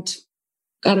 And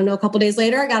I don't know, a couple of days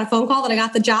later, I got a phone call that I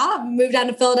got the job, moved down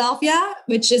to Philadelphia,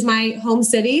 which is my home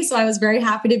city. So I was very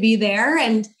happy to be there.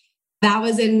 And that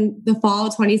was in the fall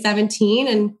of 2017.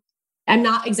 And I'm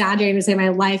not exaggerating to say my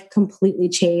life completely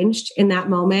changed in that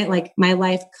moment. Like my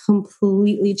life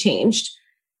completely changed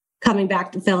coming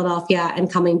back to Philadelphia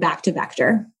and coming back to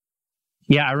Vector.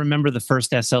 Yeah, I remember the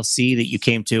first SLC that you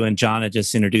came to, and John had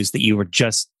just introduced that you were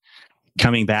just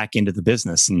coming back into the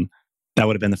business. And that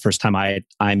would have been the first time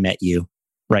I met you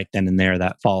right then and there,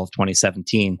 that fall of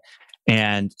 2017.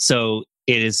 And so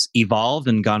it has evolved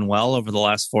and gone well over the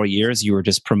last 4 years. You were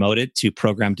just promoted to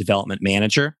program development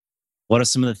manager. What are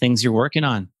some of the things you're working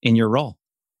on in your role?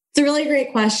 It's a really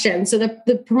great question. So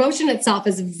the promotion itself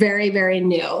is very, very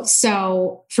new.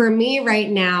 So for me right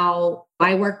now,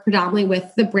 I work predominantly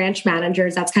with the branch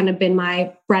managers. That's kind of been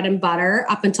my bread and butter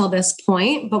up until this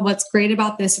point. But what's great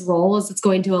about this role is it's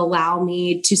going to allow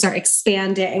me to start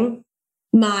expanding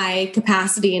my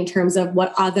capacity in terms of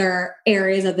what other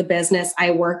areas of the business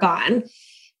I work on.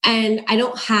 And I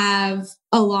don't have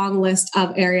a long list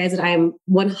of areas that I'm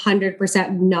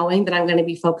 100% knowing that I'm going to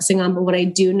be focusing on. But what I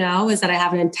do know is that I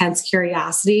have an intense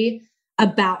curiosity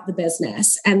about the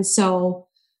business. And so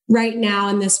right now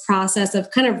in this process of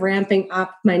kind of ramping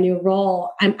up my new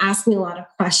role, I'm asking a lot of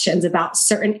questions about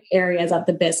certain areas of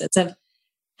the business of,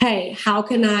 hey, how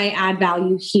can I add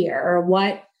value here? Or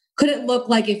what could it look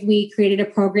like if we created a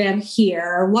program here?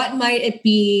 Or what might it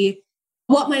be?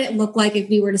 What might it look like if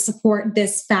we were to support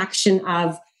this faction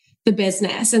of the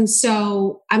business? And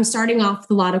so I'm starting off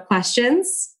with a lot of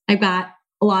questions. I've got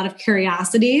a lot of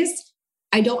curiosities.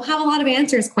 I don't have a lot of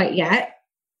answers quite yet,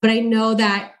 but I know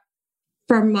that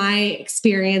from my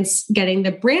experience getting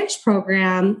the branch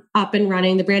program up and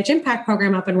running, the branch impact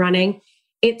program up and running,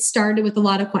 it started with a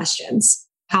lot of questions.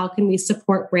 How can we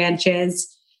support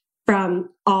branches from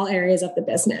all areas of the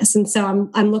business? And so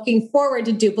I'm looking forward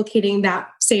to duplicating that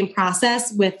same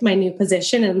process with my new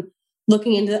position and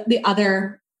looking into the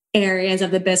other areas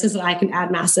of the business that I can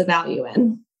add massive value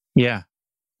in. Yeah.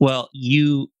 Well,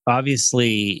 you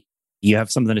obviously, you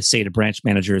have something to say to branch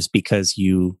managers because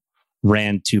you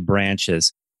ran 2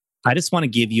 branches. I just want to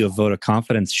give you a vote of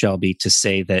confidence, Shelby, to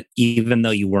say that even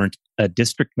though you weren't a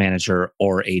district manager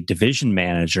or a division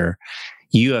manager,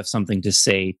 you have something to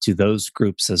say to those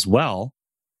groups as well,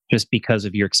 just because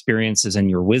of your experiences and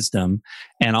your wisdom.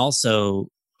 And also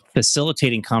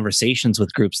facilitating conversations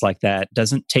with groups like that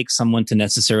doesn't take someone to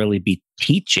necessarily be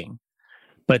teaching,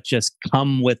 but just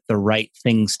come with the right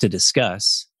things to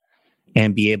discuss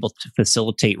and be able to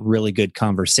facilitate really good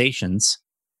conversations,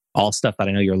 all stuff that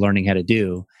I know you're learning how to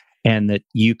do, and that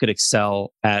you could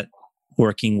excel at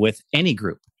working with any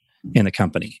group in the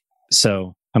company.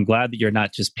 So I'm glad that you're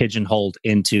not just pigeonholed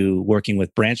into working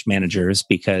with branch managers,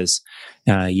 because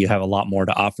you have a lot more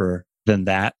to offer than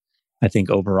that, I think,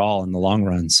 overall in the long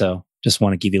run. So just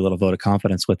want to give you a little vote of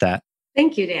confidence with that.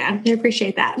 Thank you, Dan. I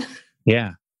appreciate that.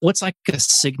 Yeah. What's like a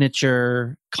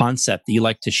signature concept that you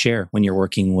like to share when you're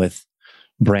working with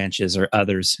branches or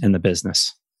others in the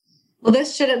business? Well,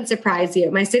 this shouldn't surprise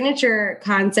you. My signature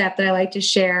concept that I like to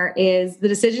share is the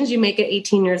decisions you make at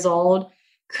 18 years old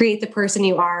create the person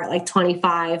you are at like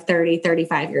 25, 30,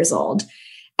 35 years old.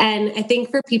 And I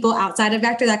think for people outside of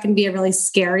Vector, that can be a really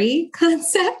scary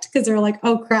concept because they're like,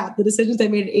 oh crap, the decisions I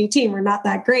made at 18 were not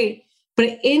that great.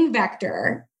 But in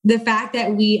Vector, the fact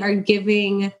that we are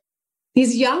giving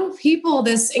these young people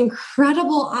this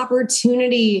incredible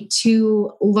opportunity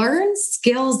to learn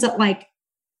skills that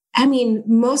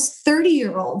most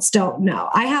 30-year-olds don't know.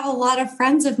 I have a lot of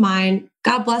friends of mine,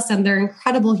 God bless them, they're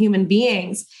incredible human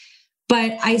beings,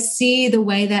 but I see the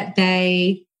way that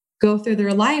they go through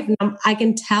their life, and I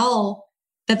can tell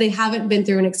that they haven't been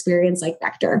through an experience like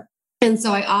Vector. And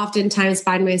so I oftentimes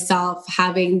find myself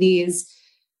having these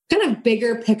kind of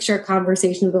bigger picture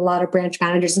conversations with a lot of branch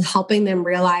managers and helping them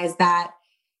realize that,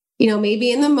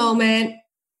 maybe in the moment,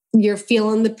 you're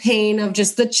feeling the pain of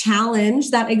just the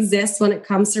challenge that exists when it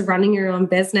comes to running your own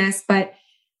business. But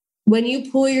when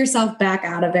you pull yourself back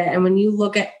out of it and when you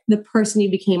look at the person you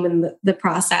became in the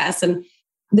process and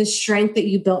the strength that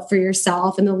you built for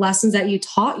yourself and the lessons that you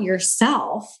taught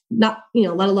yourself, not,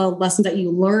 let alone lessons that you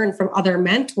learned from other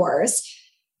mentors,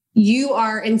 you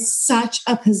are in such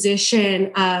a position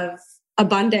of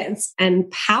abundance and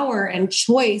power and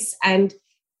choice. And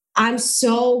I'm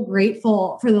so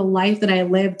grateful for the life that I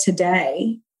live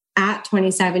today at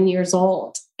 27 years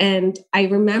old. And I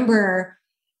remember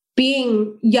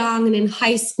being young and in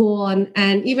high school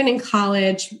and even in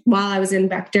college while I was in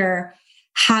Vector,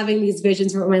 having these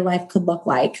visions for what my life could look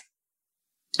like.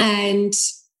 And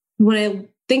when I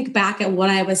think back at what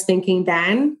I was thinking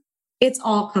then, it's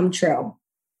all come true.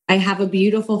 I have a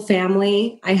beautiful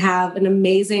family. I have an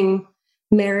amazing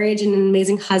marriage and an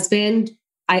amazing husband.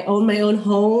 I own my own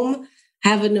home. I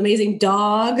have an amazing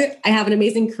dog. I have an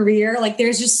amazing career.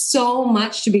 There's just so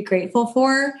much to be grateful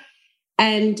for.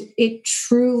 And it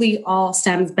truly all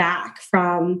stems back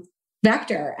from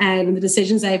Vector and the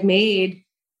decisions I've made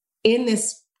in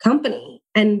this company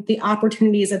and the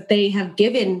opportunities that they have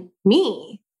given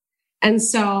me. And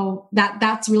so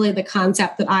that's really the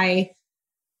concept that I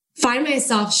find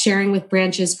myself sharing with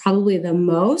branches probably the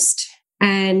most.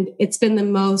 And it's been the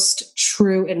most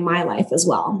true in my life as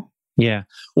well. Yeah.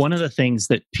 One of the things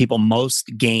that people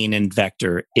most gain in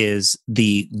Vector is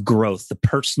the growth, the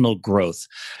personal growth,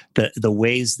 the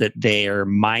ways that their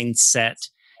mindset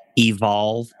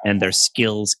evolve and their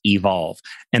skills evolve.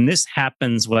 And this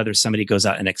happens whether somebody goes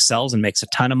out and excels and makes a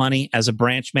ton of money as a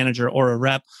branch manager or a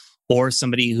rep, or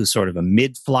somebody who's sort of a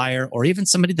mid-flyer, or even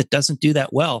somebody that doesn't do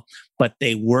that well, but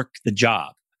they work the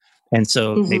job. And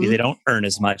so maybe they don't earn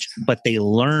as much, but they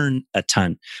learn a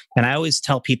ton. And I always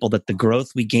tell people that the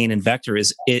growth we gain in Vector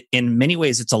in many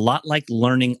ways, it's a lot like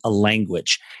learning a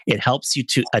language. It helps you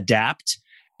to adapt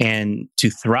and to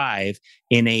thrive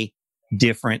in a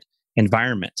different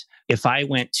environment. If I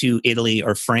went to Italy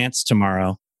or France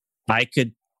tomorrow, I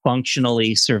could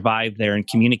functionally survive there and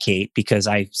communicate because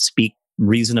I speak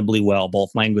reasonably well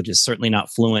both languages, certainly not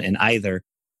fluent in either,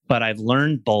 but I've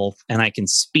learned both and I can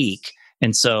speak.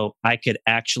 And so I could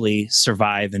actually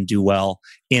survive and do well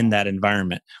in that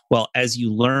environment. Well, as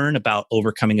you learn about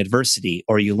overcoming adversity,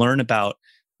 or you learn about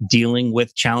dealing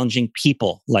with challenging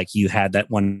people, like you had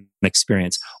that one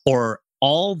experience, or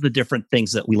all the different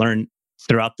things that we learn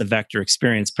throughout the Vector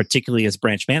experience, particularly as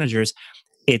branch managers,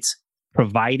 it's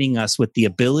providing us with the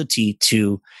ability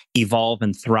to evolve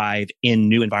and thrive in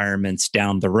new environments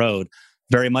down the road.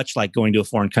 Very much like going to a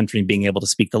foreign country and being able to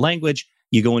speak the language.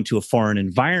 You go into a foreign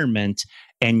environment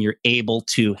and you're able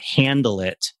to handle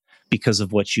it because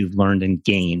of what you've learned and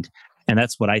gained. And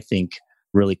that's what I think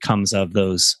really comes of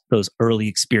those early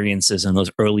experiences and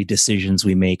those early decisions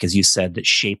we make, as you said, that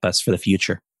shape us for the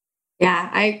future. Yeah,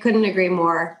 I couldn't agree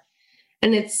more.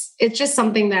 And it's just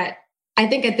something that I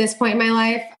think at this point in my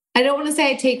life, I don't want to say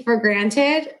I take for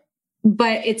granted,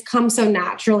 but it's come so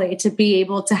naturally to be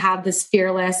able to have this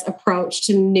fearless approach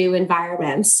to new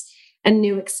environments and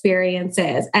new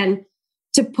experiences and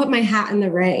to put my hat in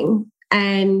the ring.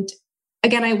 And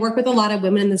again, I work with a lot of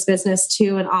women in this business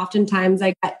too. And oftentimes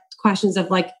I get questions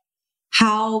of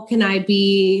how can I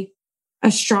be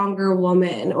a stronger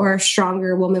woman or a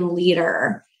stronger woman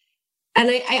leader? And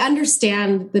I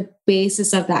understand the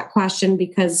basis of that question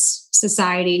because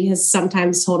society has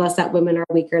sometimes told us that women are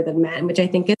weaker than men, which I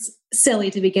think is silly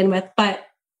to begin with. But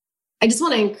I just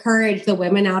want to encourage the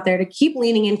women out there to keep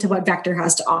leaning into what Vector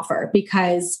has to offer,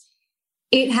 because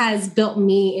it has built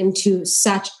me into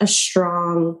such a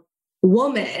strong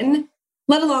woman,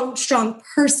 let alone strong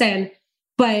person.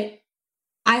 But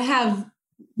I have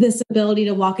this ability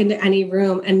to walk into any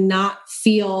room and not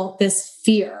feel this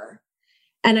fear.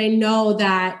 And I know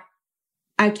that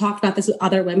I've talked about this with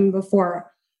other women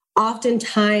before.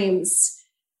 Oftentimes,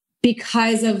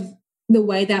 because of the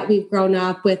way that we've grown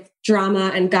up with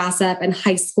drama and gossip and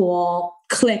high school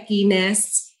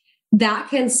clickiness, that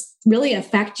can really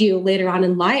affect you later on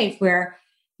in life, where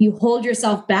you hold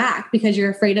yourself back because you're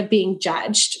afraid of being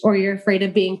judged or you're afraid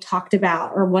of being talked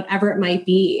about or whatever it might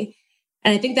be.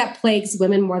 And I think that plagues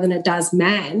women more than it does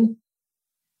men.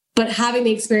 But having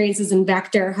the experiences in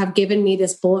Vector have given me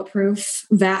this bulletproof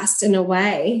vest in a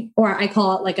way, or I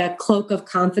call it like a cloak of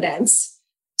confidence,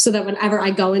 so that whenever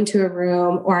I go into a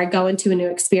room or I go into a new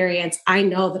experience, I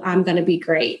know that I'm going to be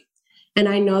great. And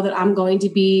I know that I'm going to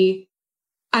be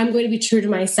true to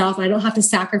myself. And I don't have to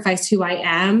sacrifice who I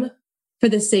am for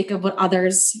the sake of what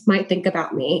others might think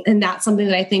about me. And that's something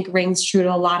that I think rings true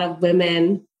to a lot of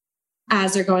women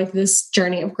as they're going through this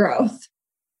journey of growth.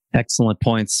 Excellent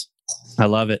points. I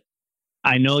love it.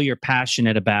 I know you're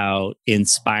passionate about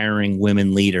inspiring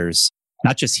women leaders,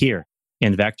 not just here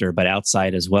in Vector, but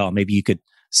outside as well. Maybe you could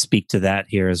speak to that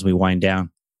here as we wind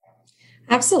down.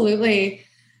 Absolutely.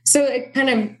 So it kind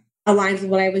of aligns with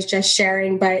what I was just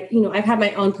sharing, but I've had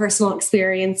my own personal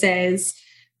experiences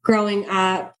growing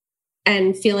up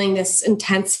and feeling this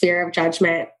intense fear of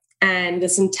judgment and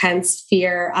this intense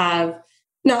fear of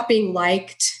not being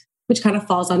liked, which kind of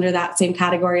falls under that same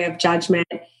category of judgment.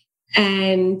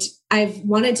 And I've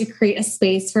wanted to create a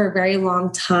space for a very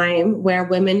long time where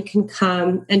women can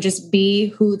come and just be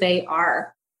who they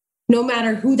are, no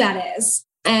matter who that is.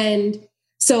 And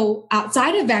so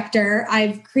outside of Vector,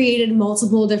 I've created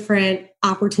multiple different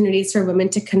opportunities for women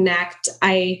to connect.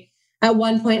 I, at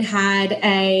one point, had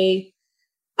a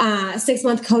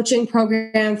 6-month coaching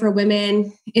program for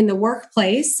women in the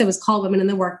workplace. It was called Women in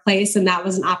the Workplace. And that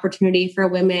was an opportunity for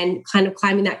women kind of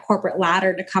climbing that corporate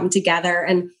ladder to come together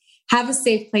and have a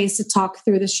safe place to talk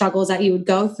through the struggles that you would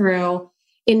go through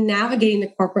in navigating the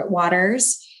corporate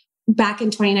waters. Back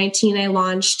in 2019, I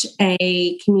launched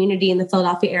a community in the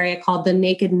Philadelphia area called the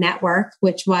Naked Network,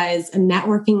 which was a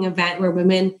networking event where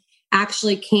women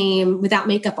actually came without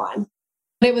makeup on.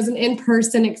 It was an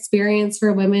in-person experience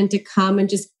for women to come and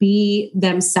just be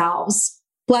themselves,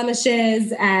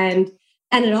 blemishes and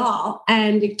it all.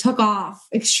 And it took off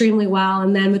extremely well.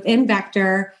 And then within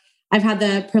Vector, I've had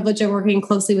the privilege of working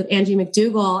closely with Angie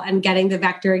McDougall and getting the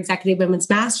Vector Executive Women's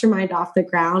Mastermind off the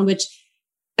ground, which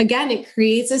again, it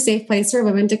creates a safe place for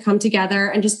women to come together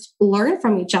and just learn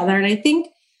from each other. And I think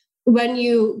when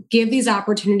you give these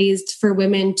opportunities for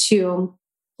women to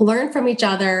learn from each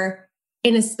other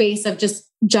in a space of just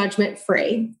judgment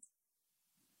free,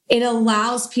 it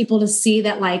allows people to see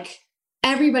that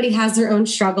everybody has their own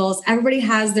struggles. Everybody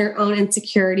has their own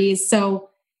insecurities. So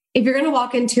if you're going to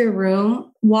walk into a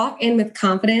room, walk in with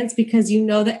confidence because you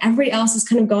know that everybody else is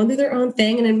kind of going through their own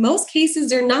thing. And in most cases,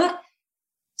 they're not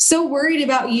so worried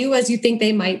about you as you think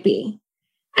they might be.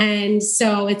 And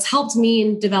so it's helped me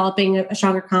in developing a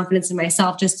stronger confidence in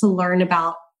myself just to learn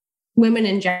about women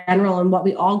in general and what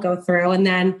we all go through. And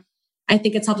then I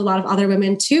think it's helped a lot of other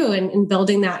women too in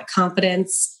building that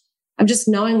confidence of just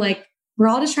knowing we're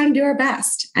all just trying to do our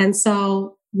best. And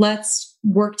so let's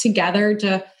work together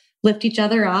to lift each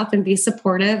other up and be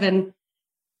supportive and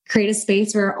create a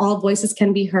space where all voices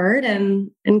can be heard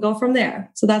and go from there.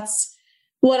 So that's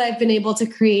what I've been able to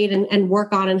create and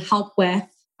work on and help with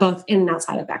both in and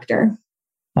outside of Vector.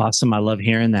 Awesome. I love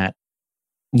hearing that.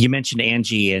 You mentioned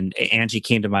Angie, and Angie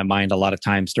came to my mind a lot of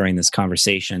times during this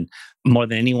conversation. More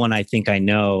than anyone I think I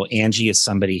know, Angie is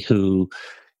somebody who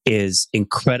is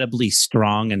incredibly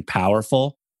strong and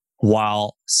powerful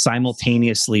while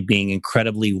simultaneously being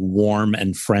incredibly warm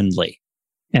and friendly.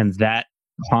 And that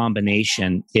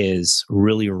combination is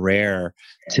really rare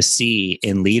to see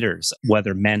in leaders,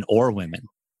 whether men or women.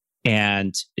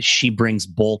 And she brings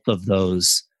both of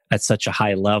those at such a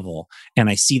high level. And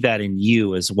I see that in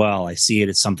you as well. I see it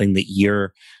as something that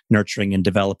you're nurturing and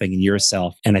developing in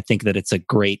yourself. And I think that it's a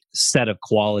great set of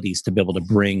qualities to be able to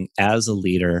bring as a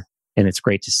leader. And it's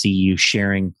great to see you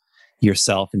sharing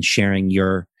yourself and sharing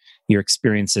your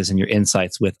experiences and your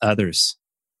insights with others.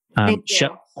 Thank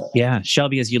you.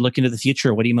 Shelby, as you look into the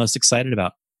future, what are you most excited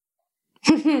about?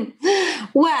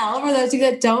 Well, for those of you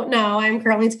that don't know, I'm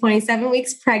currently 27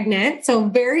 weeks pregnant. So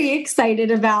very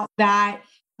excited about that.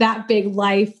 that big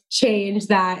life change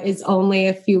that is only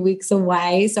a few weeks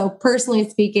away. So personally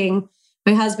speaking,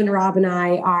 my husband, Rob, and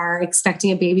I are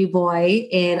expecting a baby boy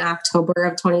in October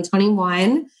of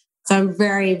 2021. So I'm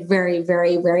very, very,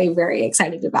 very, very, very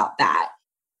excited about that.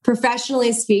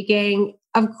 Professionally speaking,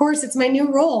 of course, it's my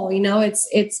new role.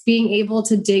 It's being able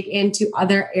to dig into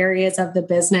other areas of the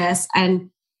business.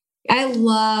 And I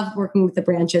love working with the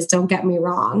branches. Don't get me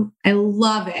wrong. I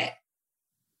love it.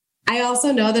 I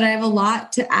also know that I have a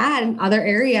lot to add in other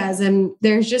areas, and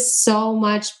there's just so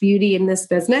much beauty in this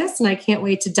business. And I can't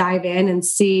wait to dive in and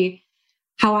see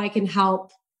how I can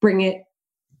help bring it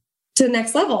to the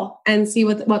next level and see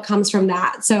what comes from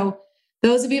that. So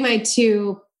those would be my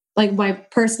two, like my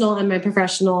personal and my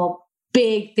professional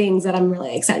big things that I'm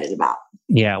really excited about.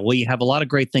 Yeah. Well, you have a lot of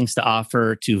great things to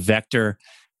offer to Vector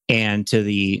and to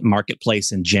the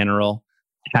marketplace in general.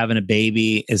 Having a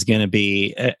baby is going to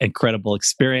be an incredible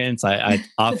experience. I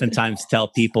oftentimes tell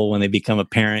people when they become a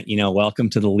parent, welcome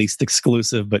to the least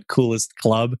exclusive but coolest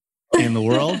club in the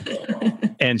world.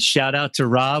 And shout out to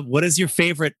Rob. What is your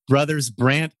favorite Brothers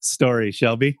Brandt story,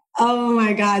 Shelby? Oh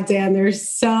my God, Dan, there's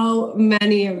so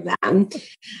many of them.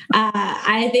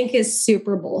 I think his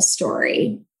Super Bowl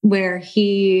story, where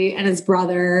he and his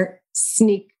brother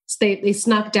they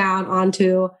snuck down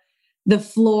onto the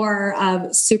floor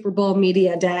of Super Bowl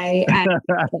Media Day and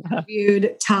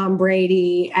interviewed Tom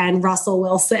Brady and Russell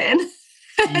Wilson.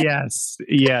 Yes.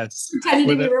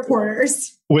 Pretending to be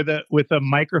reporters. With a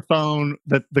microphone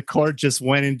that the cord just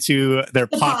went into their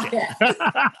pocket.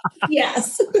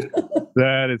 Yes.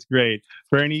 That is great.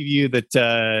 For any of you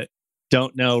that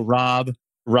don't know Rob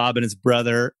and his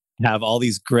brother have all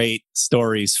these great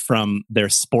stories from their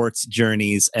sports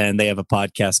journeys, and they have a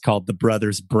podcast called The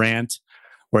Brothers Brandt,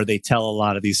 where they tell a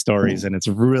lot of these stories, and it's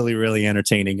really, really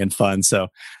entertaining and fun. So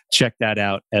check that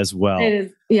out as well.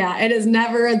 It is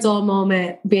never a dull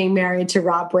moment being married to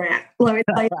Rob Brandt. Let me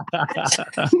tell you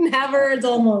that. Never a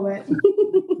dull moment.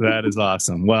 That is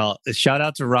awesome. Well, shout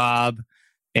out to Rob,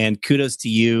 and kudos to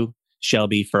you,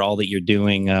 Shelby, for all that you're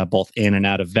doing, both in and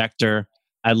out of Vector.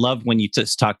 I love when you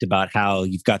just talked about how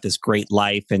you've got this great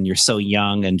life and you're so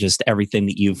young, and just everything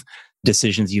that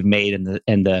decisions you've made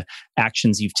and the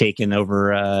actions you've taken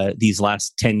over these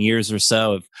last 10 years or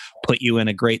so have put you in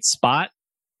a great spot,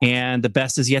 and the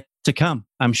best is yet to come,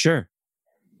 I'm sure.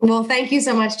 Well, thank you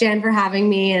so much, Jan, for having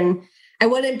me. And I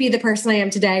wouldn't be the person I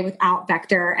am today without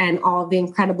Vector and all of the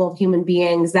incredible human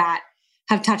beings that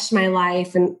have touched my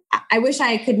life. And I wish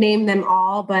I could name them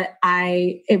all, but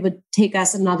it would take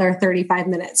us another 35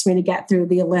 minutes for me to get through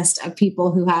the list of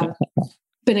people who have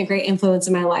been a great influence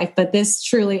in my life. But this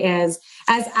truly is,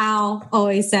 as Al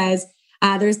always says,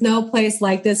 there's no place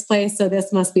like this place, so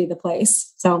this must be the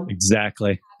place. So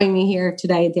exactly. Having me here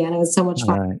today, Dan, it was so much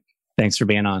fun. All right. Thanks for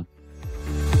being on.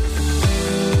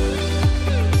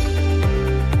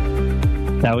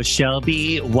 That was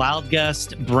Shelby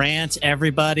Wildgust Brandt,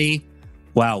 everybody.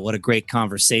 Wow, what a great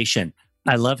conversation.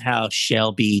 I love how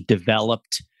Shelby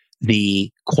developed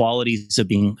the qualities of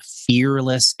being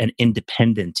fearless and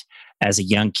independent as a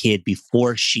young kid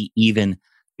before she even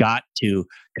got to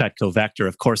Cutco Vector.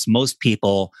 Of course, most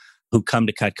people who come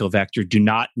to Cutco Vector do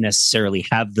not necessarily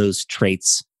have those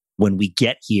traits when we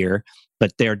get here,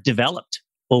 but they're developed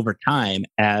over time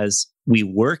as we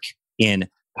work in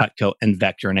Cutco and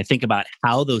Vector. And I think about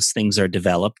how those things are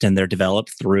developed, and they're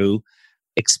developed through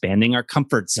expanding our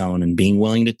comfort zone and being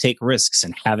willing to take risks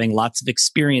and having lots of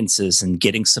experiences and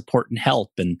getting support and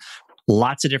help and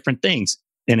lots of different things.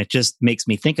 And it just makes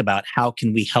me think about how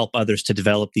can we help others to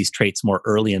develop these traits more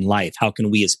early in life? How can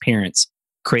we as parents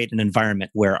create an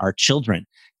environment where our children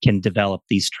can develop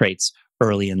these traits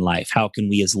early in life? How can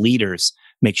we as leaders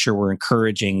make sure we're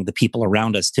encouraging the people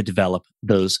around us to develop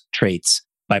those traits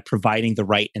by providing the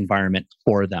right environment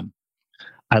for them?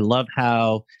 I love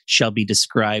how Shelby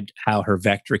described how her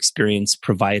Vector experience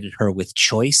provided her with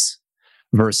choice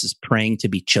versus praying to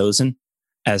be chosen,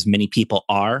 as many people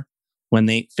are when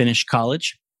they finish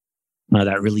college.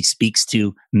 That really speaks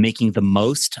to making the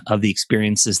most of the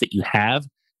experiences that you have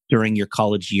during your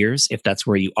college years, if that's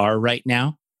where you are right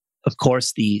now. Of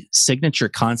course, the signature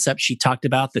concept she talked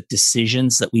about, the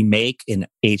decisions that we make in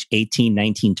age 18,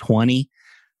 19, 20,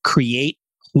 create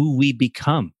who we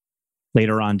become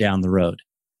later on down the road.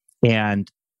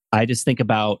 And I just think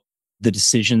about the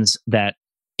decisions that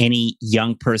any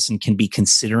young person can be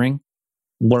considering.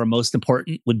 What are most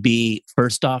important would be,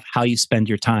 first off, how you spend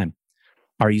your time.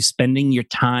 Are you spending your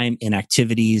time in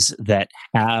activities that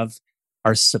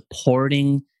are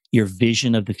supporting your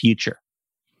vision of the future?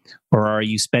 Or are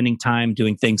you spending time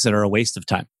doing things that are a waste of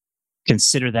time?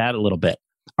 Consider that a little bit.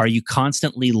 Are you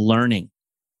constantly learning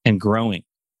and growing?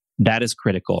 That is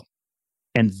critical.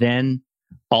 And then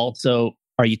also,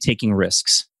 are you taking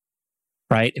risks,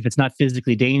 right? If it's not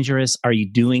physically dangerous, are you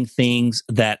doing things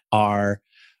that are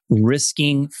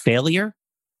risking failure,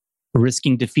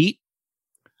 risking defeat,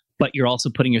 but you're also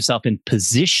putting yourself in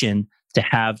position to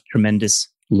have tremendous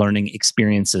learning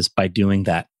experiences by doing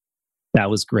that? That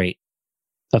was great.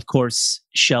 Of course,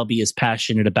 Shelby is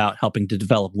passionate about helping to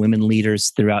develop women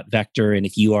leaders throughout Vector. And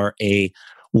if you are a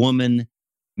woman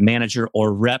manager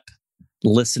or rep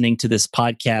listening to this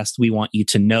podcast, we want you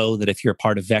to know that if you're a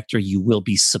part of Vector, you will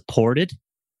be supported.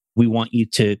 We want you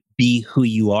to be who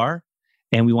you are,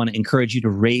 and we want to encourage you to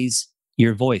raise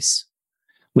your voice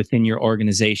within your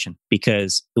organization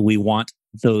because we want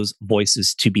those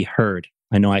voices to be heard.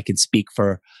 I know I can speak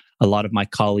for a lot of my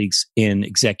colleagues in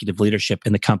executive leadership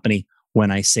in the company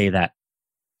when I say that.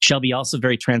 Shelby also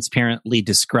very transparently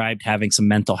described having some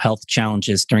mental health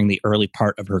challenges during the early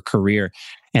part of her career.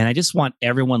 And I just want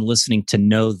everyone listening to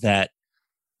know that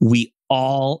we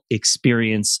all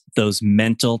experience those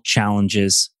mental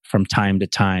challenges from time to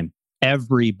time.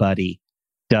 Everybody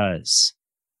does.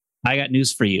 I got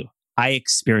news for you. I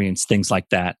experience things like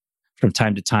that from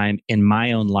time to time in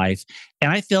my own life.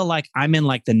 And I feel like I'm in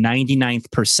like the 99th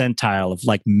percentile of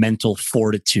like mental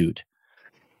fortitude.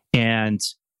 And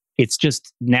it's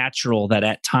just natural that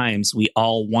at times we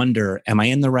all wonder, am I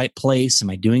in the right place? Am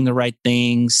I doing the right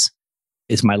things?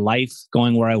 Is my life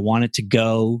going where I want it to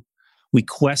go? We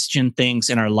question things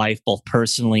in our life, both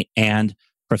personally and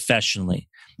professionally.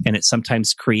 And it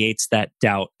sometimes creates that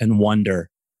doubt and wonder,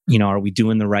 are we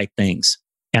doing the right things?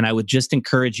 And I would just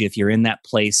encourage you, if you're in that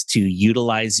place, to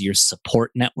utilize your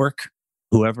support network,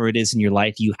 whoever it is in your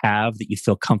life you have that you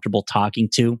feel comfortable talking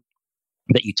to,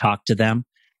 that you talk to them.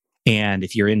 And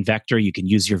if you're in Vector, you can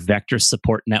use your Vector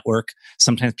support network.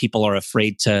 Sometimes people are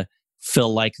afraid to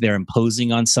feel like they're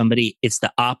imposing on somebody. It's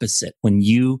the opposite. When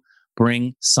you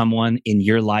bring someone in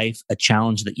your life a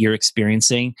challenge that you're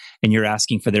experiencing and you're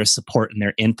asking for their support and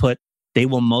their input, they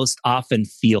will most often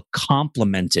feel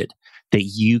complimented that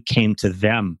you came to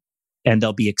them, and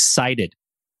they'll be excited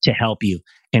to help you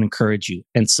and encourage you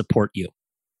and support you.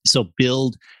 So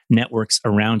build networks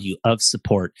around you of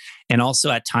support. And also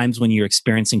at times when you're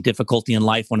experiencing difficulty in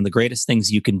life, one of the greatest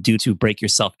things you can do to break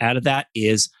yourself out of that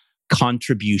is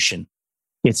contribution.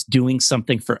 It's doing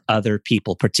something for other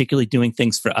people, particularly doing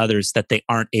things for others that they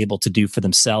aren't able to do for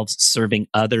themselves, serving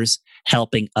others,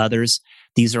 helping others.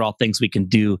 These are all things we can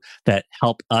do that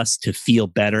help us to feel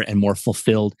better and more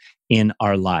fulfilled in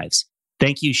our lives.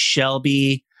 Thank you,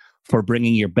 Shelby, for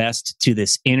bringing your best to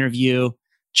this interview.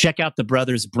 Check out the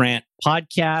Brothers Brandt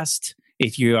podcast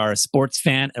if you are a sports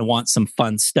fan and want some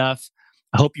fun stuff.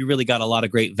 I hope you really got a lot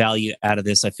of great value out of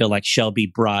this. I feel like Shelby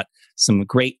brought some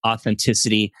great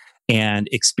authenticity and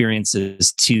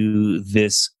experiences to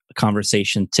this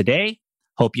conversation today.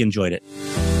 Hope you enjoyed it.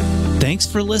 Thanks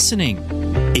for listening.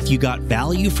 If you got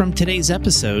value from today's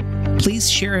episode,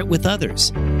 please share it with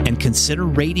others and consider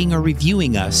rating or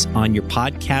reviewing us on your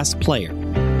podcast player.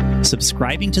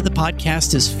 Subscribing to the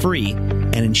podcast is free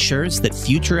and ensures that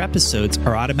future episodes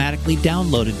are automatically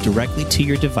downloaded directly to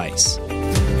your device.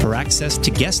 For access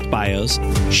to guest bios,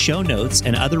 show notes,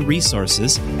 and other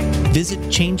resources, visit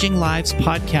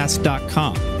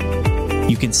changinglivespodcast.com.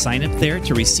 You can sign up there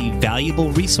to receive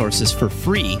valuable resources for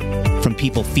free from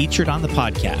people featured on the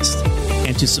podcast.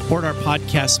 And to support our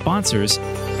podcast sponsors,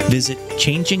 visit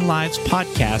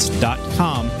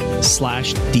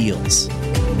changinglivespodcast.com/deals.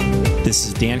 This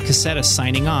is Dan Cassetta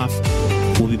signing off.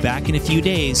 We'll be back in a few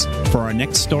days for our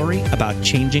next story about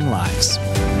changing lives.